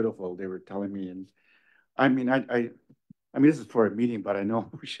are beautiful. They were telling me, and I mean, I mean, this is for a meeting, but I know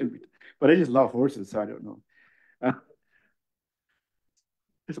we shouldn't be. But I just love horses, so I don't know.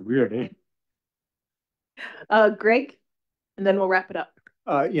 It's weird, eh? Greg, and then we'll wrap it up.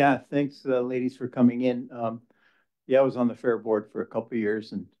 Yeah, thanks, ladies, for coming in. Yeah, I was on the fair board for a couple of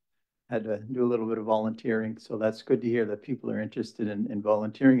years and had to do a little bit of volunteering. So that's good to hear that people are interested in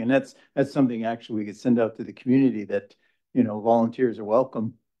volunteering. And that's something actually we could send out to the community that, volunteers are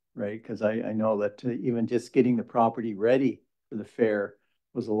welcome, right? Because I know that even just getting the property ready for the fair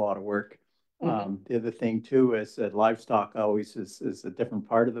was a lot of work. The other thing too is that livestock always is a different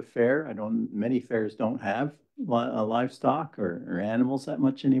part of the fair. Many fairs don't have livestock or animals that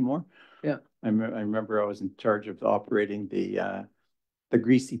much anymore. Yeah. I remember I was in charge of operating the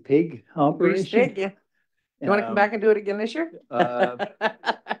greasy pig operation. Greasy pig, yeah. You want to come back and do it again this year?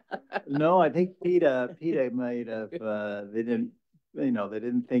 No, I think PETA might have, they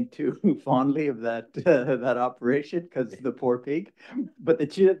didn't think too fondly of that that operation because the poor pig, but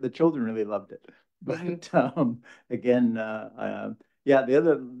the children really loved it. But again, yeah, the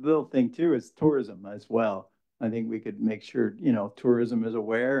other little thing too is tourism as well. I think we could make sure, tourism is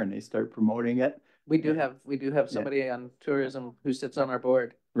aware and they start promoting it. We do have somebody on tourism who sits on our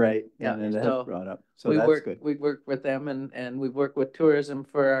board. Right. Yeah. And it so has brought up. So that's good. We work with them and we work with tourism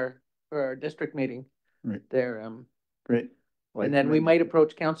for our district meeting. Right. There. Great. Well, and then we might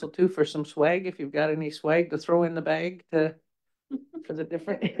approach council too for some swag if you've got any swag to throw in the bag for the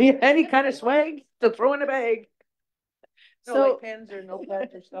different any kind of swag to throw in the bag. No, so like pens or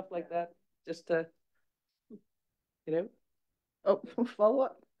notepads or stuff like that. Just to Oh, follow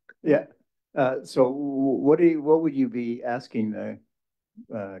up. Yeah. So what would you be asking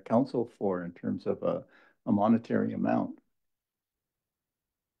the council for in terms of a monetary amount?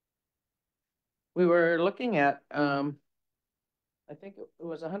 We were looking at, I think it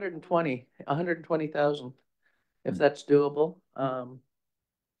was 120,000, if that's doable.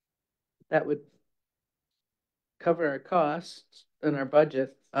 That would cover our costs and our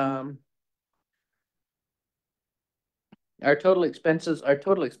budget. Our total expenses for, is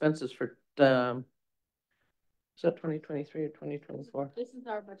that 2023 or 2024? This is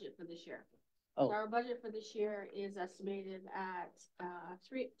our budget for this year. Oh. So our budget for this year is estimated at,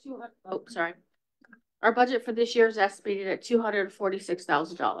 sorry. Our budget for this year is estimated at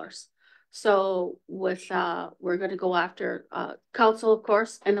 $246,000. So with, we're gonna go after, council, of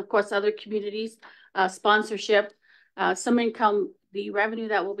course, and of course, other communities, sponsorship, some income, the revenue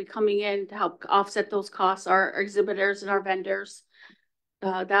that will be coming in to help offset those costs, our exhibitors and our vendors.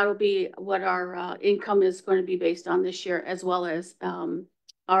 That'll be what our, income is going to be based on this year, as well as,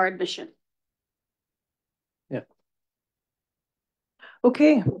 our admission. Yeah.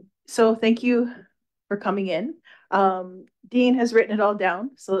 Okay, so thank you for coming in. Dean has written it all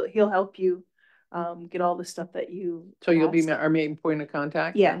down, so he'll help you get all the stuff that you. So you'll be our main point of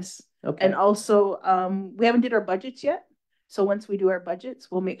contact? Yes. Okay. And also, we haven't did our budgets yet. So once we do our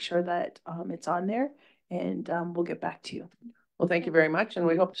budgets, we'll make sure that it's on there, and we'll get back to you. Well, thank you very much, and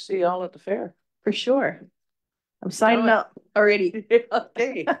we hope to see you all at the fair. For sure. I'm signing up already.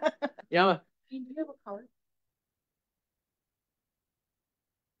 Okay. Yeah. Do you have a card?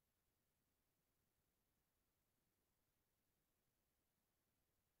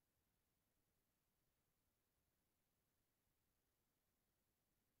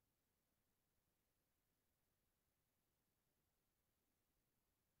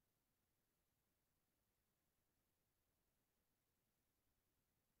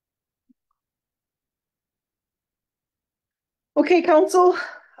 Okay, council,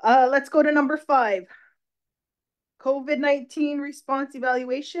 let's go to number 5. COVID-19 response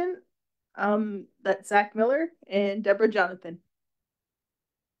evaluation. That's Zach Miller and Deborah Jonathan.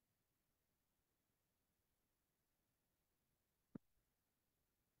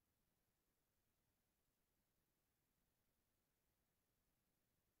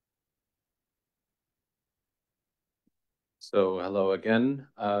 So hello again,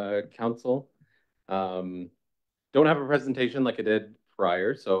 council. Don't have a presentation like I did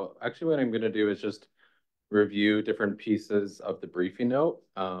prior. So actually what I'm going to do is just review different pieces of the briefing note,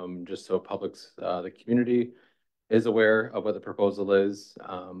 just so public's, the community is aware of what the proposal is.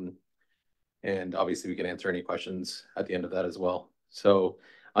 And obviously we can answer any questions at the end of that as well. So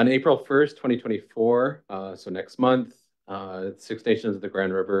on April 1st, 2024, so next month, Six Nations of the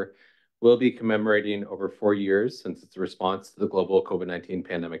Grand River will be commemorating over 4 years since its response to the global COVID-19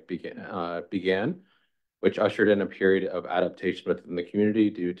 pandemic began, which ushered in a period of adaptation within the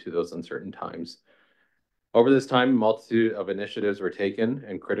community due to those uncertain times. Over this time, a multitude of initiatives were taken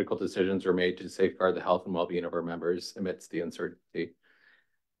and critical decisions were made to safeguard the health and well-being of our members amidst the uncertainty.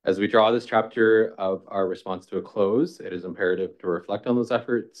 As we draw this chapter of our response to a close, it is imperative to reflect on those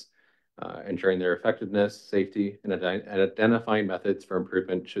efforts, ensuring their effectiveness, safety, and identifying methods for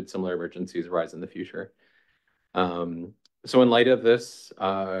improvement should similar emergencies arise in the future. So in light of this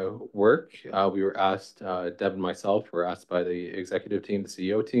work, we were asked, Deb and myself were asked by the executive team, the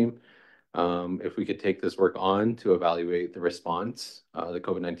CEO team, if we could take this work on to evaluate the response, the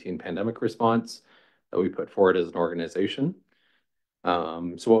COVID-19 pandemic response that we put forward as an organization.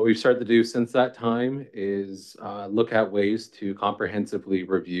 So what we've started to do since that time is look at ways to comprehensively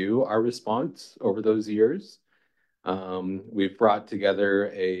review our response over those years. We've brought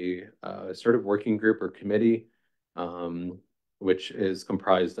together a sort of working group or committee, which is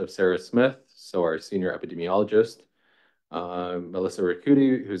comprised of Sarah Smith, so our senior epidemiologist, Melissa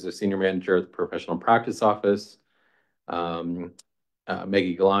Riccuti, who's a senior manager of the professional practice office,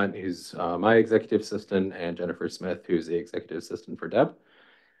 Maggie Gallant, who's my executive assistant, and Jennifer Smith, who's the executive assistant for Deb.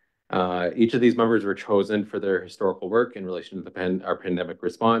 Each of these members were chosen for their historical work in relation to our pandemic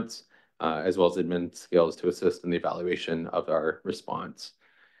response, as well as admin skills to assist in the evaluation of our response.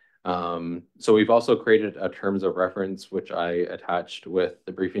 So we've also created a terms of reference, which I attached with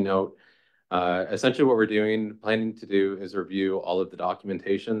the briefing note. Essentially what we're planning to do is review all of the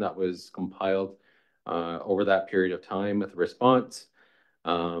documentation that was compiled over that period of time with the response,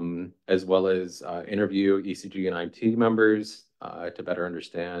 as well as interview ECG and IMT members to better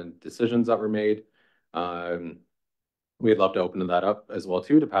understand decisions that were made. We'd love to open that up as well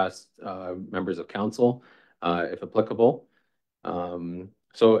too to past members of council, if applicable.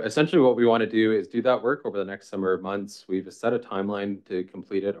 So essentially what we want to do is do that work over the next summer months. We've set a timeline to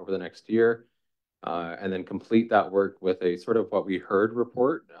complete it over the next year, and then complete that work with a sort of what we heard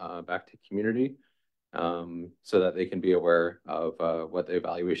report back to community. so that they can be aware of what the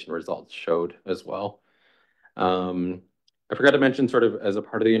evaluation results showed as well. I forgot to mention, sort of as a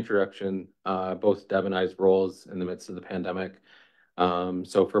part of the introduction, both Deb and I's roles in the midst of the pandemic.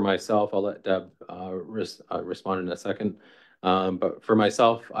 So for myself, I'll let Deb respond in a second. But for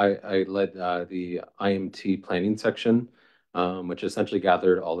myself, I led the IMT planning section, which essentially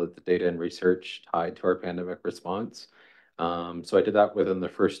gathered all of the data and research tied to our pandemic response. So I did that within the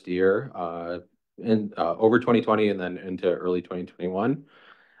first year over 2020 and then into early 2021.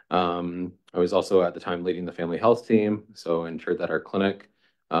 I was also at the time leading the family health team, so ensured that our clinic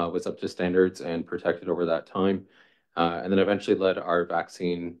was up to standards and protected over that time. And then eventually led our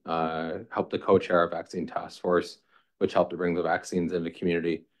vaccine, helped to co-chair our vaccine task force, which helped to bring the vaccines into the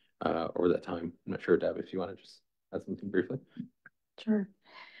community over that time. I'm not sure, Deb, if you want to just add something briefly. Sure.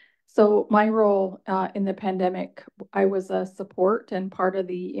 So my role in the pandemic, I was a support and part of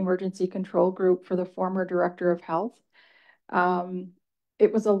the emergency control group for the former director of health.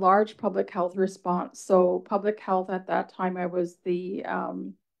 It was a large public health response. So public health at that time, I was the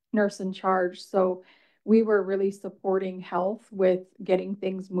nurse in charge. So we were really supporting health with getting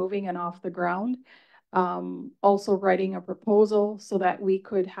things moving and off the ground. Also writing a proposal so that we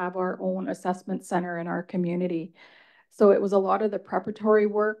could have our own assessment center in our community. So it was a lot of the preparatory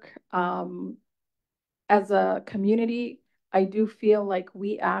work. As a community, I do feel like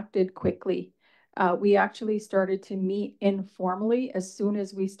we acted quickly. We actually started to meet informally as soon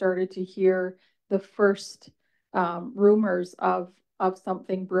as we started to hear the first rumors of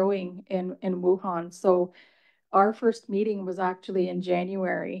something brewing in Wuhan. So our first meeting was actually in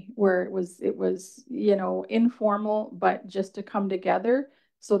January, where it was informal, but just to come together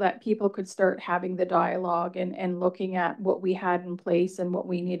so that people could start having the dialogue and looking at what we had in place and what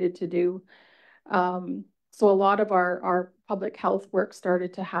we needed to do. So a lot of our public health work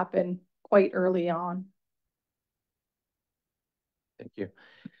started to happen quite early on. Thank you.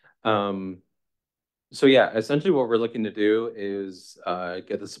 So yeah, essentially what we're looking to do is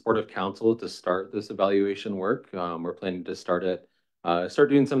get the support of council to start this evaluation work. We're planning to start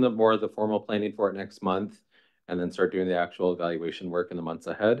doing some of the more of the formal planning for it next month, and then start doing the actual evaluation work in the months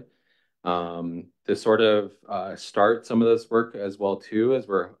ahead. To sort of start some of this work as well too, as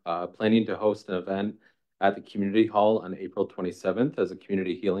we're planning to host an event at the community hall on April 27th as a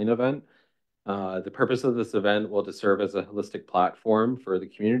community healing event. The purpose of this event will to serve as a holistic platform for the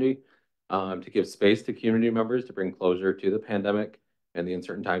community, to give space to community members to bring closure to the pandemic and the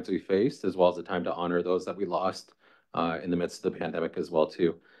uncertain times we faced, as well as a time to honor those that we lost in the midst of the pandemic as well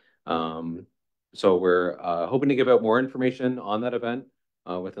too. So we're hoping to give out more information on that event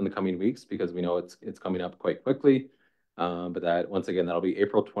within the coming weeks, because we know it's coming up quite quickly. But that, once again, that'll be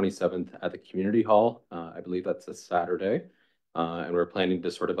April 27th at the community hall. I believe that's a Saturday. And we're planning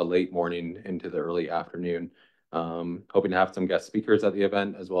to sort of a late morning into the early afternoon. Hoping to have some guest speakers at the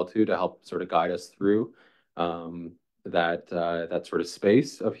event as well too, to help sort of guide us through that sort of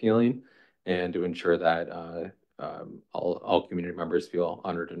space of healing, and to ensure that all community members feel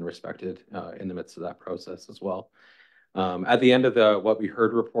honored and respected in the midst of that process as well. At the end of the What We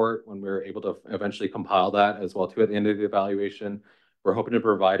Heard report, when we were able to eventually compile that as well too, at the end of the evaluation, we're hoping to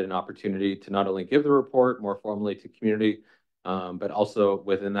provide an opportunity to not only give the report more formally to community, but also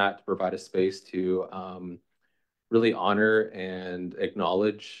within that to provide a space to really honor and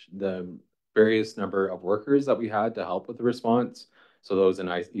acknowledge the various number of workers that we had to help with the response. So those in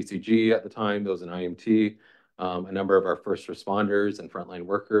ECG at the time, those in IMT, a number of our first responders and frontline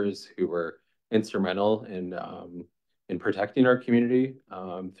workers who were instrumental in protecting our community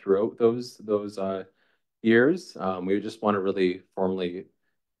throughout those years. We just want to really formally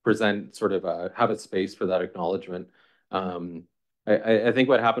present, sort of have a space for that acknowledgement. I think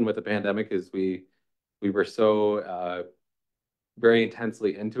what happened with the pandemic is we were so very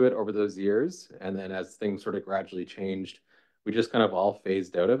intensely into it over those years, and then as things sort of gradually changed, we just kind of all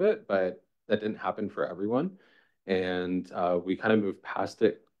phased out of it. But that didn't happen for everyone, and we kind of moved past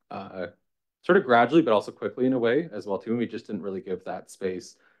it sort of gradually, but also quickly in a way as well too. And we just didn't really give that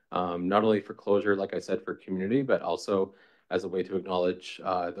space, not only for closure, like I said, for community, but also as a way to acknowledge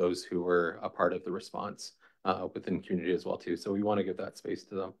those who were a part of the response within community as well too. So we want to give that space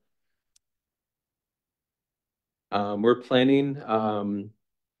to them. We're planning,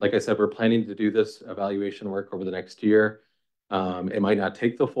 like I said, we're planning to do this evaluation work over the next year. It might not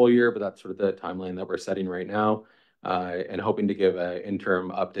take the full year, but that's sort of the timeline that we're setting right now, and hoping to give an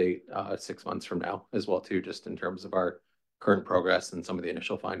interim update 6 months from now as well too, just in terms of our current progress and some of the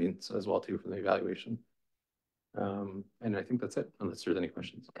initial findings as well too from the evaluation. And I think that's it, unless there's any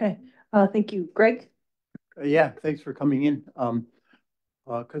questions. Okay, thank you. Greg? Yeah, thanks for coming in.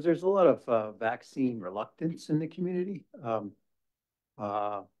 Because there's a lot of vaccine reluctance in the community. I'm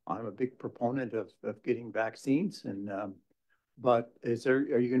a big proponent of getting vaccines, and but are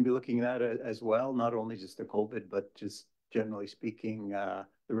you going to be looking at it as well, not only just the COVID, but just generally speaking, the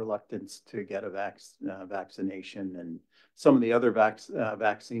reluctance to get a vaccination and some of the other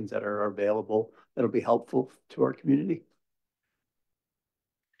vaccines that are available that'll be helpful to our community?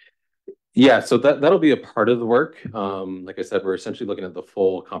 Yeah, so that'll be a part of the work. Like I said, we're essentially looking at the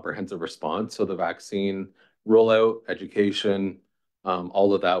full comprehensive response. So the vaccine rollout, education,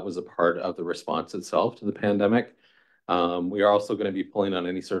 all of that was a part of the response itself to the pandemic. We are also going to be pulling on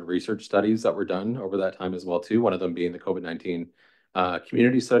any sort of research studies that were done over that time as well too. One of them being the COVID-19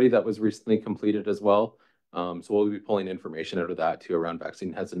 community study that was recently completed as well. So we'll be pulling information out of that too around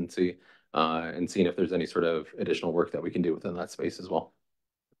vaccine hesitancy and seeing if there's any sort of additional work that we can do within that space as well.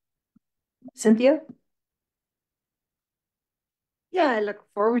 Cynthia? Yeah, I look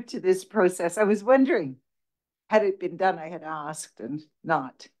forward to this process. I was wondering, had it been done, I had asked and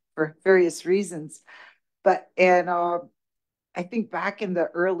not for various reasons. But, I think back in the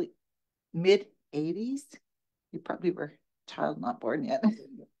early mid 80s, you probably were a child not born yet.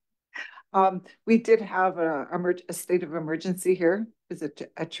 We did have a state of emergency here. It was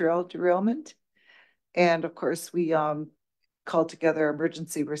a trail derailment. And of course, we called together an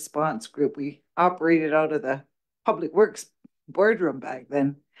emergency response group. We operated out of the Public Works boardroom back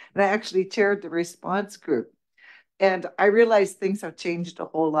then. And I actually chaired the response group. And I realized things have changed a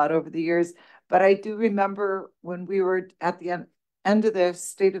whole lot over the years. But I do remember when we were at the end of the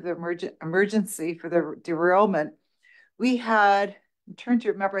state of the emergency for the derailment, we had, I'm trying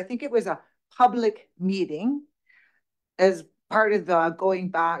to remember, I think it was a public meeting as part of the going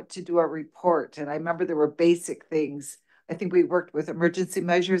back to do a report. And I remember there were basic things. I think we worked with Emergency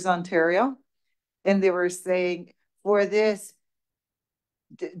Measures Ontario, and they were saying for this,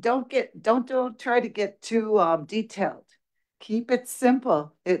 don't try to get too detailed. Keep it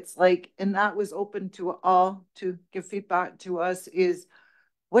simple. It's like, and that was open to all to give feedback to us is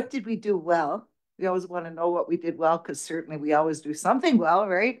what did we do well? We always want to know what we did well, because certainly we always do something well,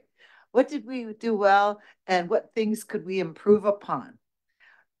 right? What did we do well, and what things could we improve upon?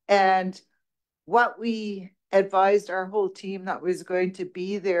 And what we advised our whole team that was going to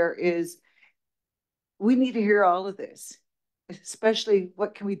be there is we need to hear all of this, especially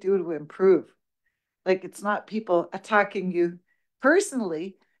what can we do to improve? Like, it's not people attacking you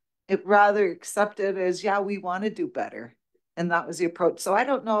personally, it rather accepted as, yeah, we want to do better. And that was the approach. So I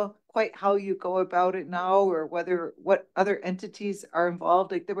don't know quite how you go about it now, or what other entities are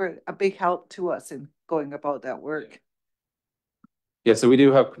involved. Like, they were a big help to us in going about that work. Yeah, so we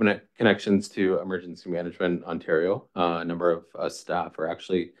do have connections to Emergency Management Ontario. A number of staff are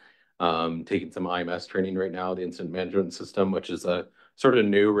actually taking some IMS training right now, the Incident Management System, which is a sort of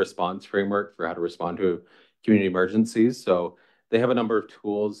new response framework for how to respond to community emergencies. So they have a number of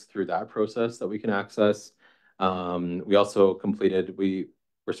tools through that process that we can access. We also completed, we're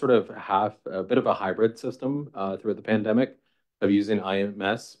sort of a bit of a hybrid system throughout the pandemic of using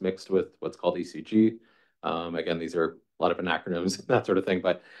IMS mixed with what's called ECG. Again, these are a lot of acronyms, that sort of thing,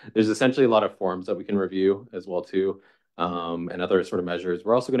 but there's essentially a lot of forms that we can review as well too, and other sort of measures.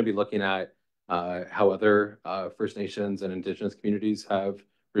 We're also going to be looking at how other First Nations and Indigenous communities have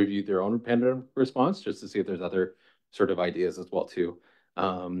reviewed their own pandemic response, just to see if there's other sort of ideas as well too.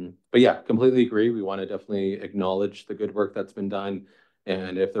 But yeah, completely agree. We want to definitely acknowledge the good work that's been done.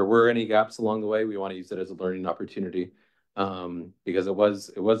 And if there were any gaps along the way, we want to use it as a learning opportunity, because it was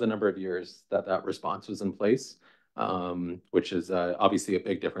a number of years that response was in place, which is obviously a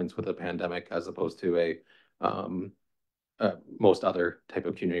big difference with a pandemic as opposed to most other type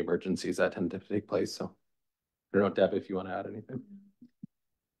of community emergencies that tend to take place. So I don't know, Deb, if you want to add anything.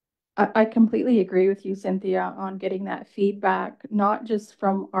 I completely agree with you, Cynthia, on getting that feedback, not just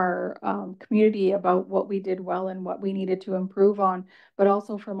from our community about what we did well and what we needed to improve on, but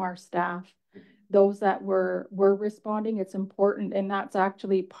also from our staff. Those that were responding, it's important. And that's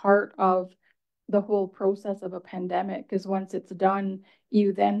actually part of the whole process of a pandemic, because once it's done,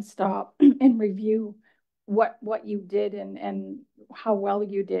 you then stop and review what you did and how well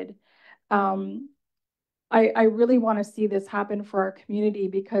you did. I really want to see this happen for our community,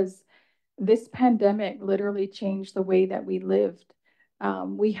 because this pandemic literally changed the way that we lived.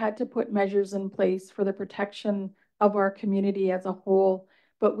 We had to put measures in place for the protection of our community as a whole,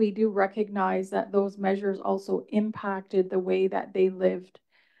 but we do recognize that those measures also impacted the way that they lived,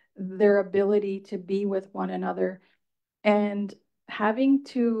 their ability to be with one another, and having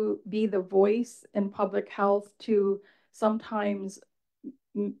to be the voice in public health to sometimes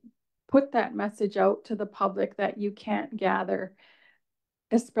put that message out to the public that you can't gather.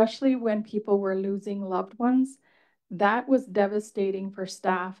 especially when people were losing loved ones. That was devastating for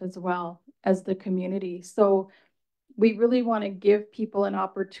staff as well as the community. So we really want to give people an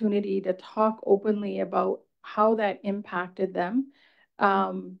opportunity to talk openly about how that impacted them.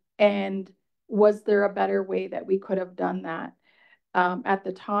 And was there a better way that we could have done that? At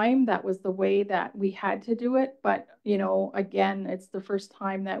the time, that was the way that we had to do it. But, you know, again, it's the first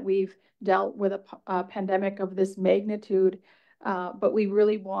time that we've dealt with a pandemic of this magnitude. But we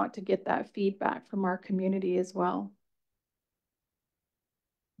really want to get that feedback from our community as well.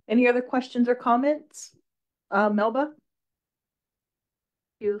 Any other questions or comments? Melba? Thank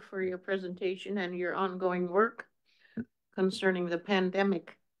you for your presentation and your ongoing work concerning the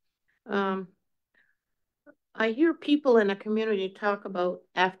pandemic. I hear people in a community talk about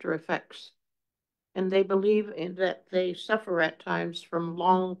after effects, and they believe in that they suffer at times from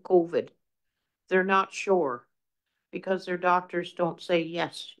long COVID. They're not sure because their doctors don't say,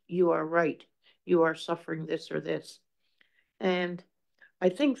 yes, you are right. You are suffering this or this. And I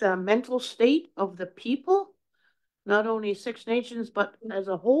think the mental state of the people, not only Six Nations, but as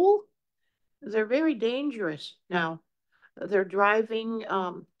a whole, they're very dangerous now. They're driving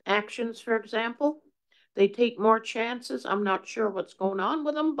actions, for example. They take more chances. I'm not sure what's going on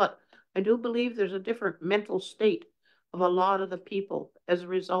with them, but I do believe there's a different mental state of a lot of the people as a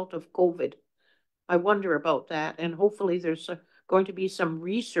result of COVID. I wonder about that, and hopefully there's going to be some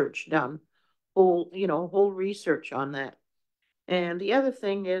research done, whole research on that. And the other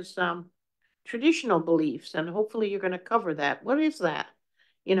thing is traditional beliefs, and hopefully you're going to cover that. What is that?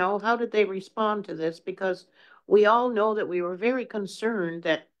 You know, how did they respond to this? Because we all know that we were very concerned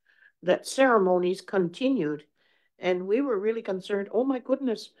that ceremonies continued, and we were really concerned. Oh my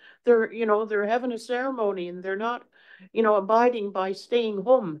goodness, they're having a ceremony and they're not, abiding by staying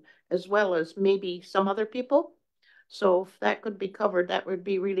home as well as maybe some other people. So if that could be covered, that would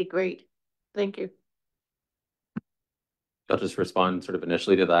be really great. Thank you. I'll just respond sort of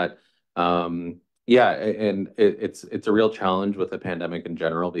initially to that. Yeah, and it's a real challenge with the pandemic in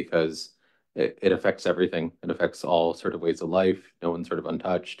general because it affects everything. It affects all sort of ways of life. No one's sort of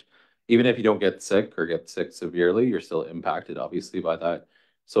untouched. Even if you don't get sick or get sick severely, you're still impacted obviously by that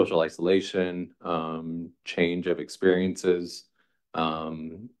social isolation, change of experiences.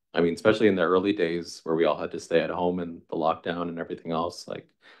 I mean, especially in the early days where we all had to stay at home and the lockdown and everything else, like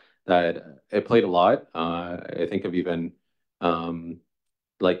that, it played a lot. I think of even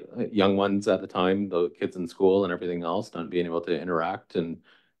like young ones at the time, the kids in school and everything else, not being able to interact and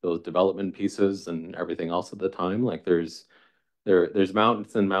those development pieces and everything else at the time. Like there's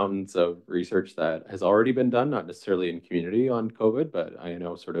mountains and mountains of research that has already been done, not necessarily in community on COVID, but I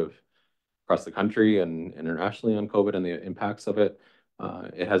know sort of across the country and internationally on COVID and the impacts of it.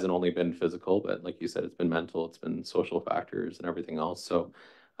 It hasn't only been physical, but like you said, it's been mental, it's been social factors and everything else. So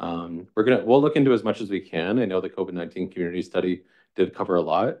we'll look into as much as we can. I know the COVID-19 community study did cover a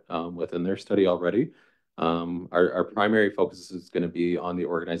lot within their study already. Our primary focus is going to be on the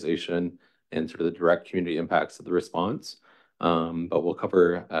organization and sort of the direct community impacts of the response. But we'll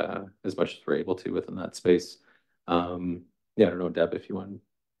cover as much as we're able to within that space. Yeah, I don't know, Deb, if you want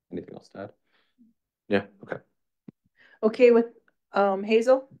anything else to add. Yeah, okay. Okay with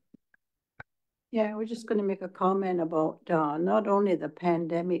Hazel? Yeah, I was just going to make a comment about not only the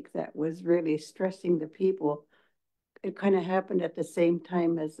pandemic that was really stressing the people, it kind of happened at the same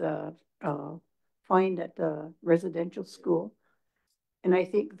time as a find at the residential school. And I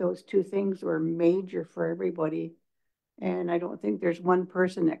think those two things were major for everybody. And I don't think there's one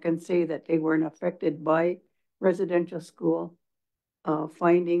person that can say that they weren't affected by residential school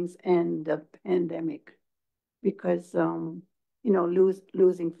findings and the pandemic. Because,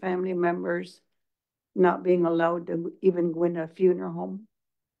 losing family members, not being allowed to even go in a funeral home,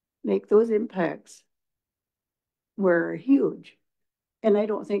 like those impacts were huge. And I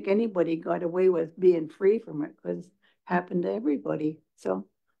don't think anybody got away with being free from it because it happened to everybody. So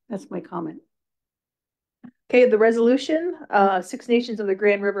that's my comment. Okay, the resolution, Six Nations of the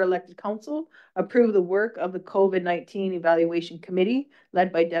Grand River Elected Council approve the work of the COVID-19 Evaluation Committee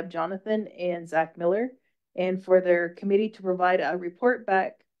led by Deb Jonathan and Zach Miller, and for their committee to provide a report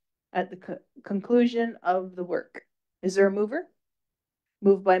back at the conclusion of the work. Is there a mover?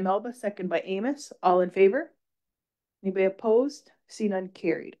 Moved by Melba, second by Amos. All in favor? Anybody opposed? See none,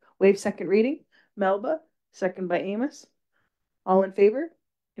 carried. Waive second reading. Melba, second by Amos. All in favor?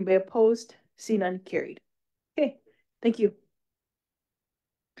 Anybody opposed? See none, carried. Okay, thank you.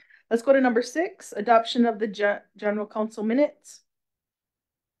 Let's go to number 6, adoption of the general council minutes.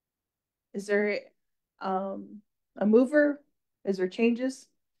 Is there a mover? Is there changes?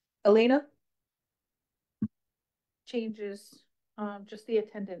 Elena? Changes Just the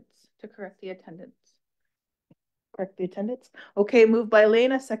attendance, to correct the attendance. Correct the attendance. Okay, moved by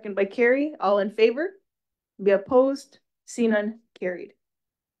Elena, second by Carrie. All in favor? Be opposed? See none, carried.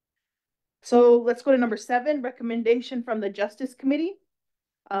 So let's go to number 7, recommendation from the Justice Committee.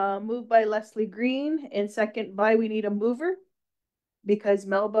 Moved by Leslie Green and second by, we need a mover because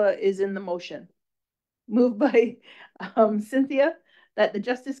Melba is in the motion. Moved by Cynthia, that the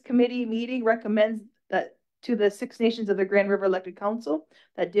Justice Committee meeting recommends that to the Six Nations of the Grand River Elected Council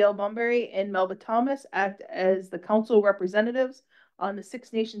that Dale Bunbury and Melba Thomas act as the council representatives on the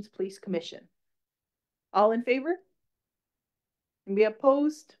Six Nations Police Commission. All in favor? And be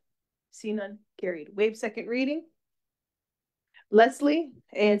opposed? See none, carried. Waive second reading. Leslie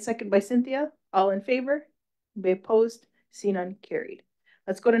and second by Cynthia. All in favor? Be opposed? See none, carried.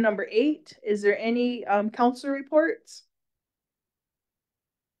 Let's go to number 8. Is there any council reports?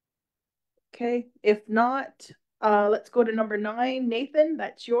 Okay, if not, let's go to number 9. Nathan,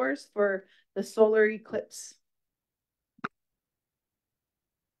 that's yours for the solar eclipse.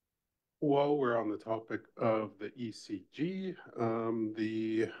 While we're on the topic of the ECG,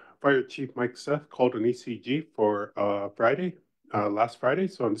 the Fire Chief Mike Seth called an ECG for Friday, last Friday.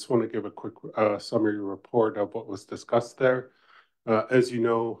 So I just want to give a quick summary report of what was discussed there. As you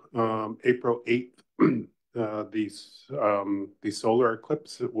know, April 8th, the solar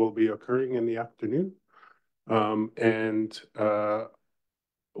eclipse will be occurring in the afternoon.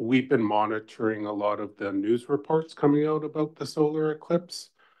 We've been monitoring a lot of the news reports coming out about the solar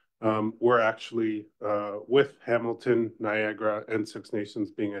eclipse. We're actually with Hamilton, Niagara, and Six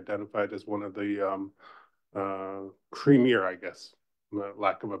Nations being identified as one of the premier, I guess,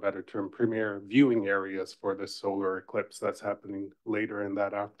 lack of a better term, premier viewing areas for the solar eclipse that's happening later in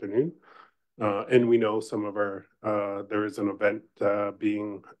that afternoon. And we know some of our, there is an event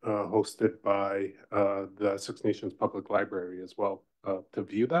being hosted by the Six Nations Public Library as well to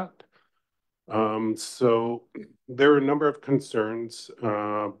view that. So there are a number of concerns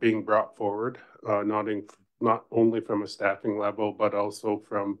being brought forward, not only from a staffing level, but also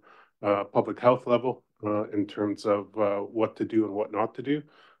from public health level in terms of what to do and what not to do.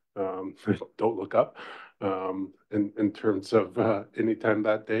 Don't look up in terms of anytime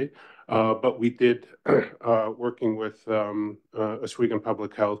that day. But we did, working with Oswego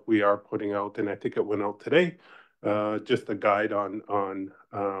Public Health, we are putting out, and I think it went out today, just a guide on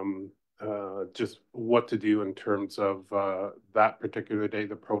just what to do in terms of that particular day,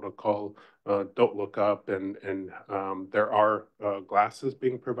 the protocol. Don't look up, and there are glasses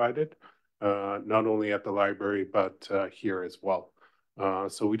being provided, not only at the library, but here as well.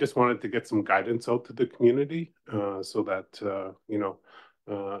 So we just wanted to get some guidance out to the community so that, you know,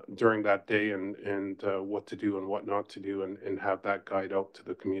 during that day and what to do and what not to do and have that guide out to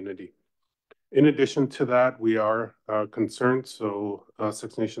the community. In addition to that, we are concerned. So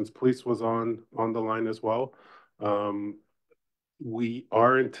Six Nations Police was on the line as well. We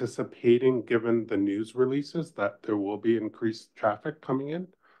are anticipating, given the news releases, that there will be increased traffic coming in.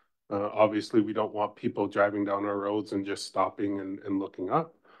 Obviously, we don't want people driving down our roads and just stopping and looking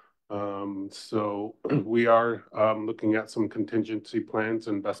up. So we are looking at some contingency plans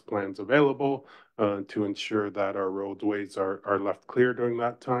and best plans available to ensure that our roadways are left clear during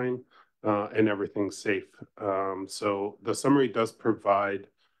that time and everything's safe. So the summary does provide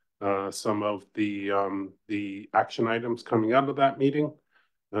some of the action items coming out of that meeting.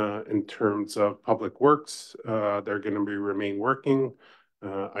 In terms of public works, they're going to remain working.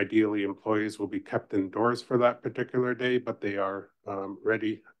 Ideally, employees will be kept indoors for that particular day, but they are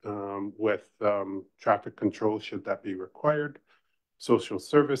ready with traffic control should that be required. Social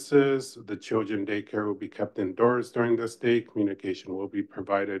services, the children daycare will be kept indoors during this day. Communication will be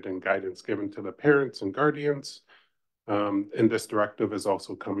provided and guidance given to the parents and guardians. And this directive is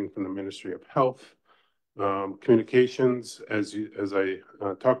also coming from the Ministry of Health. Communications, as I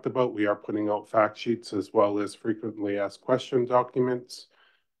talked about, we are putting out fact sheets as well as frequently asked question documents.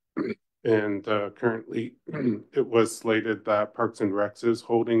 And currently, it was slated that Parks and Recs is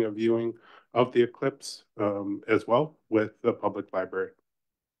holding a viewing of the eclipse as well with the public library.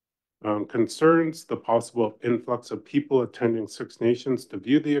 Concerns, the possible influx of people attending Six Nations to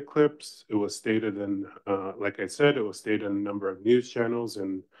view the eclipse. It was stated in, like I said, it was stated in a number of news channels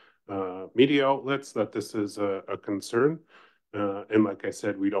and media outlets that this is a concern. And like I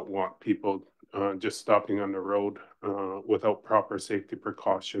said, we don't want people just stopping on the road without proper safety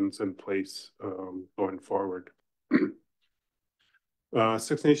precautions in place going forward.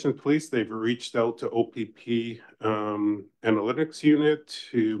 Six Nations Police, they've reached out to OPP Analytics Unit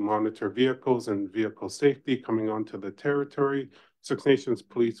to monitor vehicles and vehicle safety coming onto the territory. Six Nations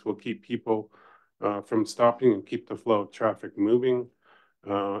Police will keep people from stopping and keep the flow of traffic moving.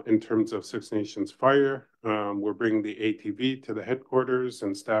 In terms of Six Nations Fire, we're bringing the ATV to the headquarters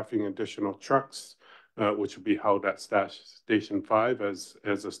and staffing additional trucks, which will be held at Station 5 as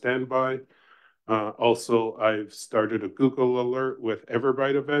a standby. Also, I've started a Google alert with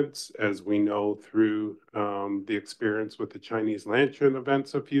Everbright events, as we know through the experience with the Chinese Lantern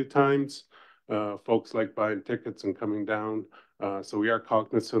events a few times. Folks like buying tickets and coming down. So we are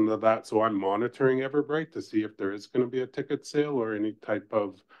cognizant of that. So I'm monitoring Everbright to see if there is going to be a ticket sale or any type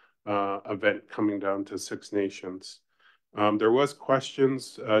of event coming down to Six Nations. There was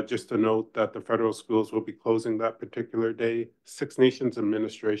questions, just to note that the federal schools will be closing that particular day. Six Nations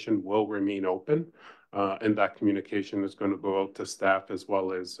administration will remain open, and that communication is going to go out to staff as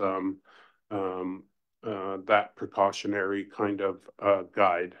well as that precautionary kind of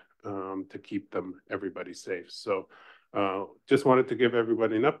guide to keep everybody safe. So just wanted to give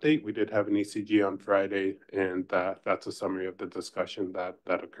everybody an update. We did have an ECG on Friday, and that's a summary of the discussion that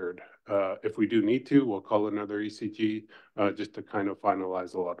occurred. If we do need to, we'll call another ECG just to kind of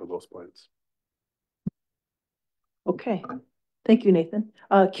finalize a lot of those plans. Okay, thank you, Nathan.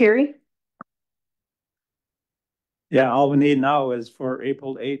 Carrie? Yeah, all we need now is for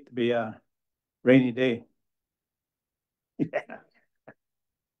April 8th to be a rainy day. Yeah.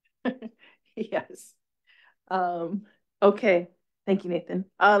 Yes. Okay, thank you, Nathan.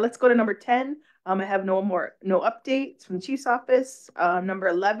 Let's go to number 10. I have no updates from the chief's office. Number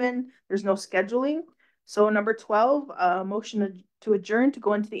 11, there's no scheduling. So number 12, motion to adjourn to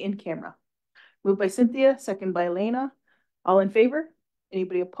go into the in-camera. Moved by Cynthia, second by Elena. All in favor?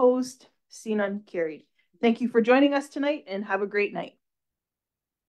 Anybody opposed? See none, carried. Thank you for joining us tonight and have a great night.